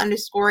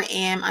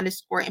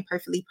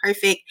I_am_imperfectly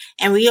perfect.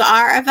 And we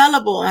are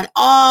available on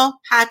all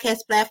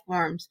podcast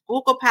platforms,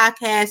 Google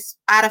Podcasts,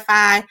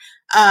 Spotify,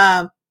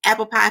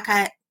 Apple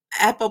Podcasts,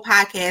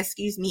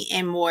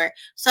 and more.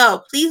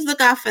 So please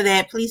look out for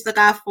that. Please look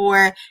out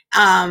for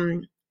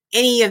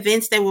any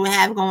events that we'll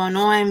have going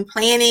on,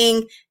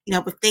 planning,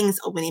 with things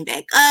opening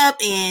back up,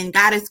 and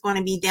God is going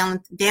to be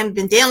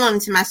been down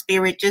into my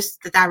spirit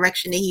just the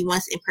direction that He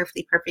wants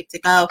Imperfectly Perfect to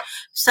go.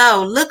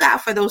 So look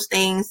out for those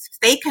things.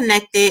 Stay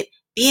connected.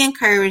 Be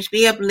encouraged.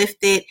 Be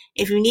uplifted.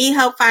 If you need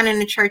help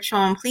finding a church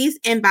home, please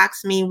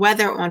inbox me,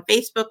 whether on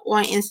Facebook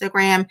or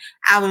Instagram.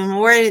 I will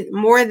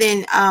more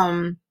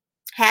than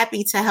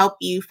happy to help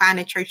you find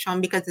a church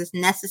home, because it's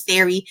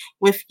necessary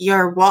with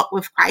your walk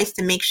with Christ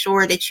to make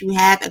sure that you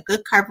have a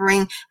good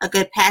covering, a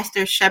good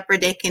pastor,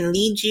 shepherd that can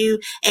lead you,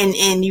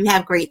 and you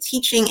have great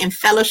teaching and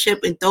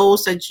fellowship with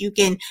those, so that you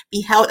can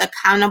be held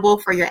accountable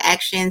for your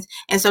actions,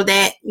 and so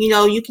that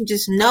you can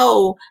just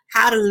know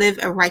how to live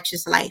a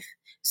righteous life.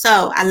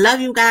 So I love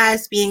you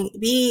guys.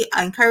 Be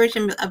encouraged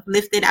and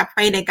uplifted. I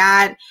pray that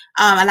God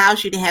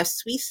allows you to have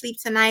sweet sleep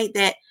tonight,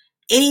 that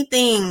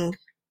anything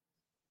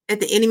that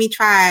the enemy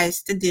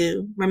tries to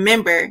do,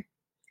 remember,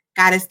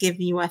 God has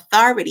given you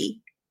authority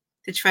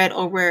to tread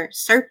over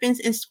serpents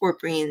and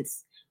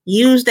scorpions.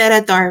 Use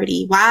that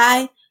authority.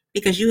 Why?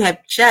 Because you have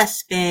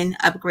just been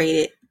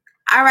upgraded.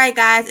 All right,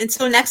 guys.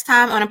 Until next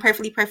time on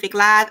Imperfectly Perfect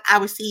Live, I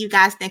will see you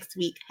guys next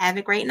week. Have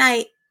a great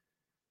night.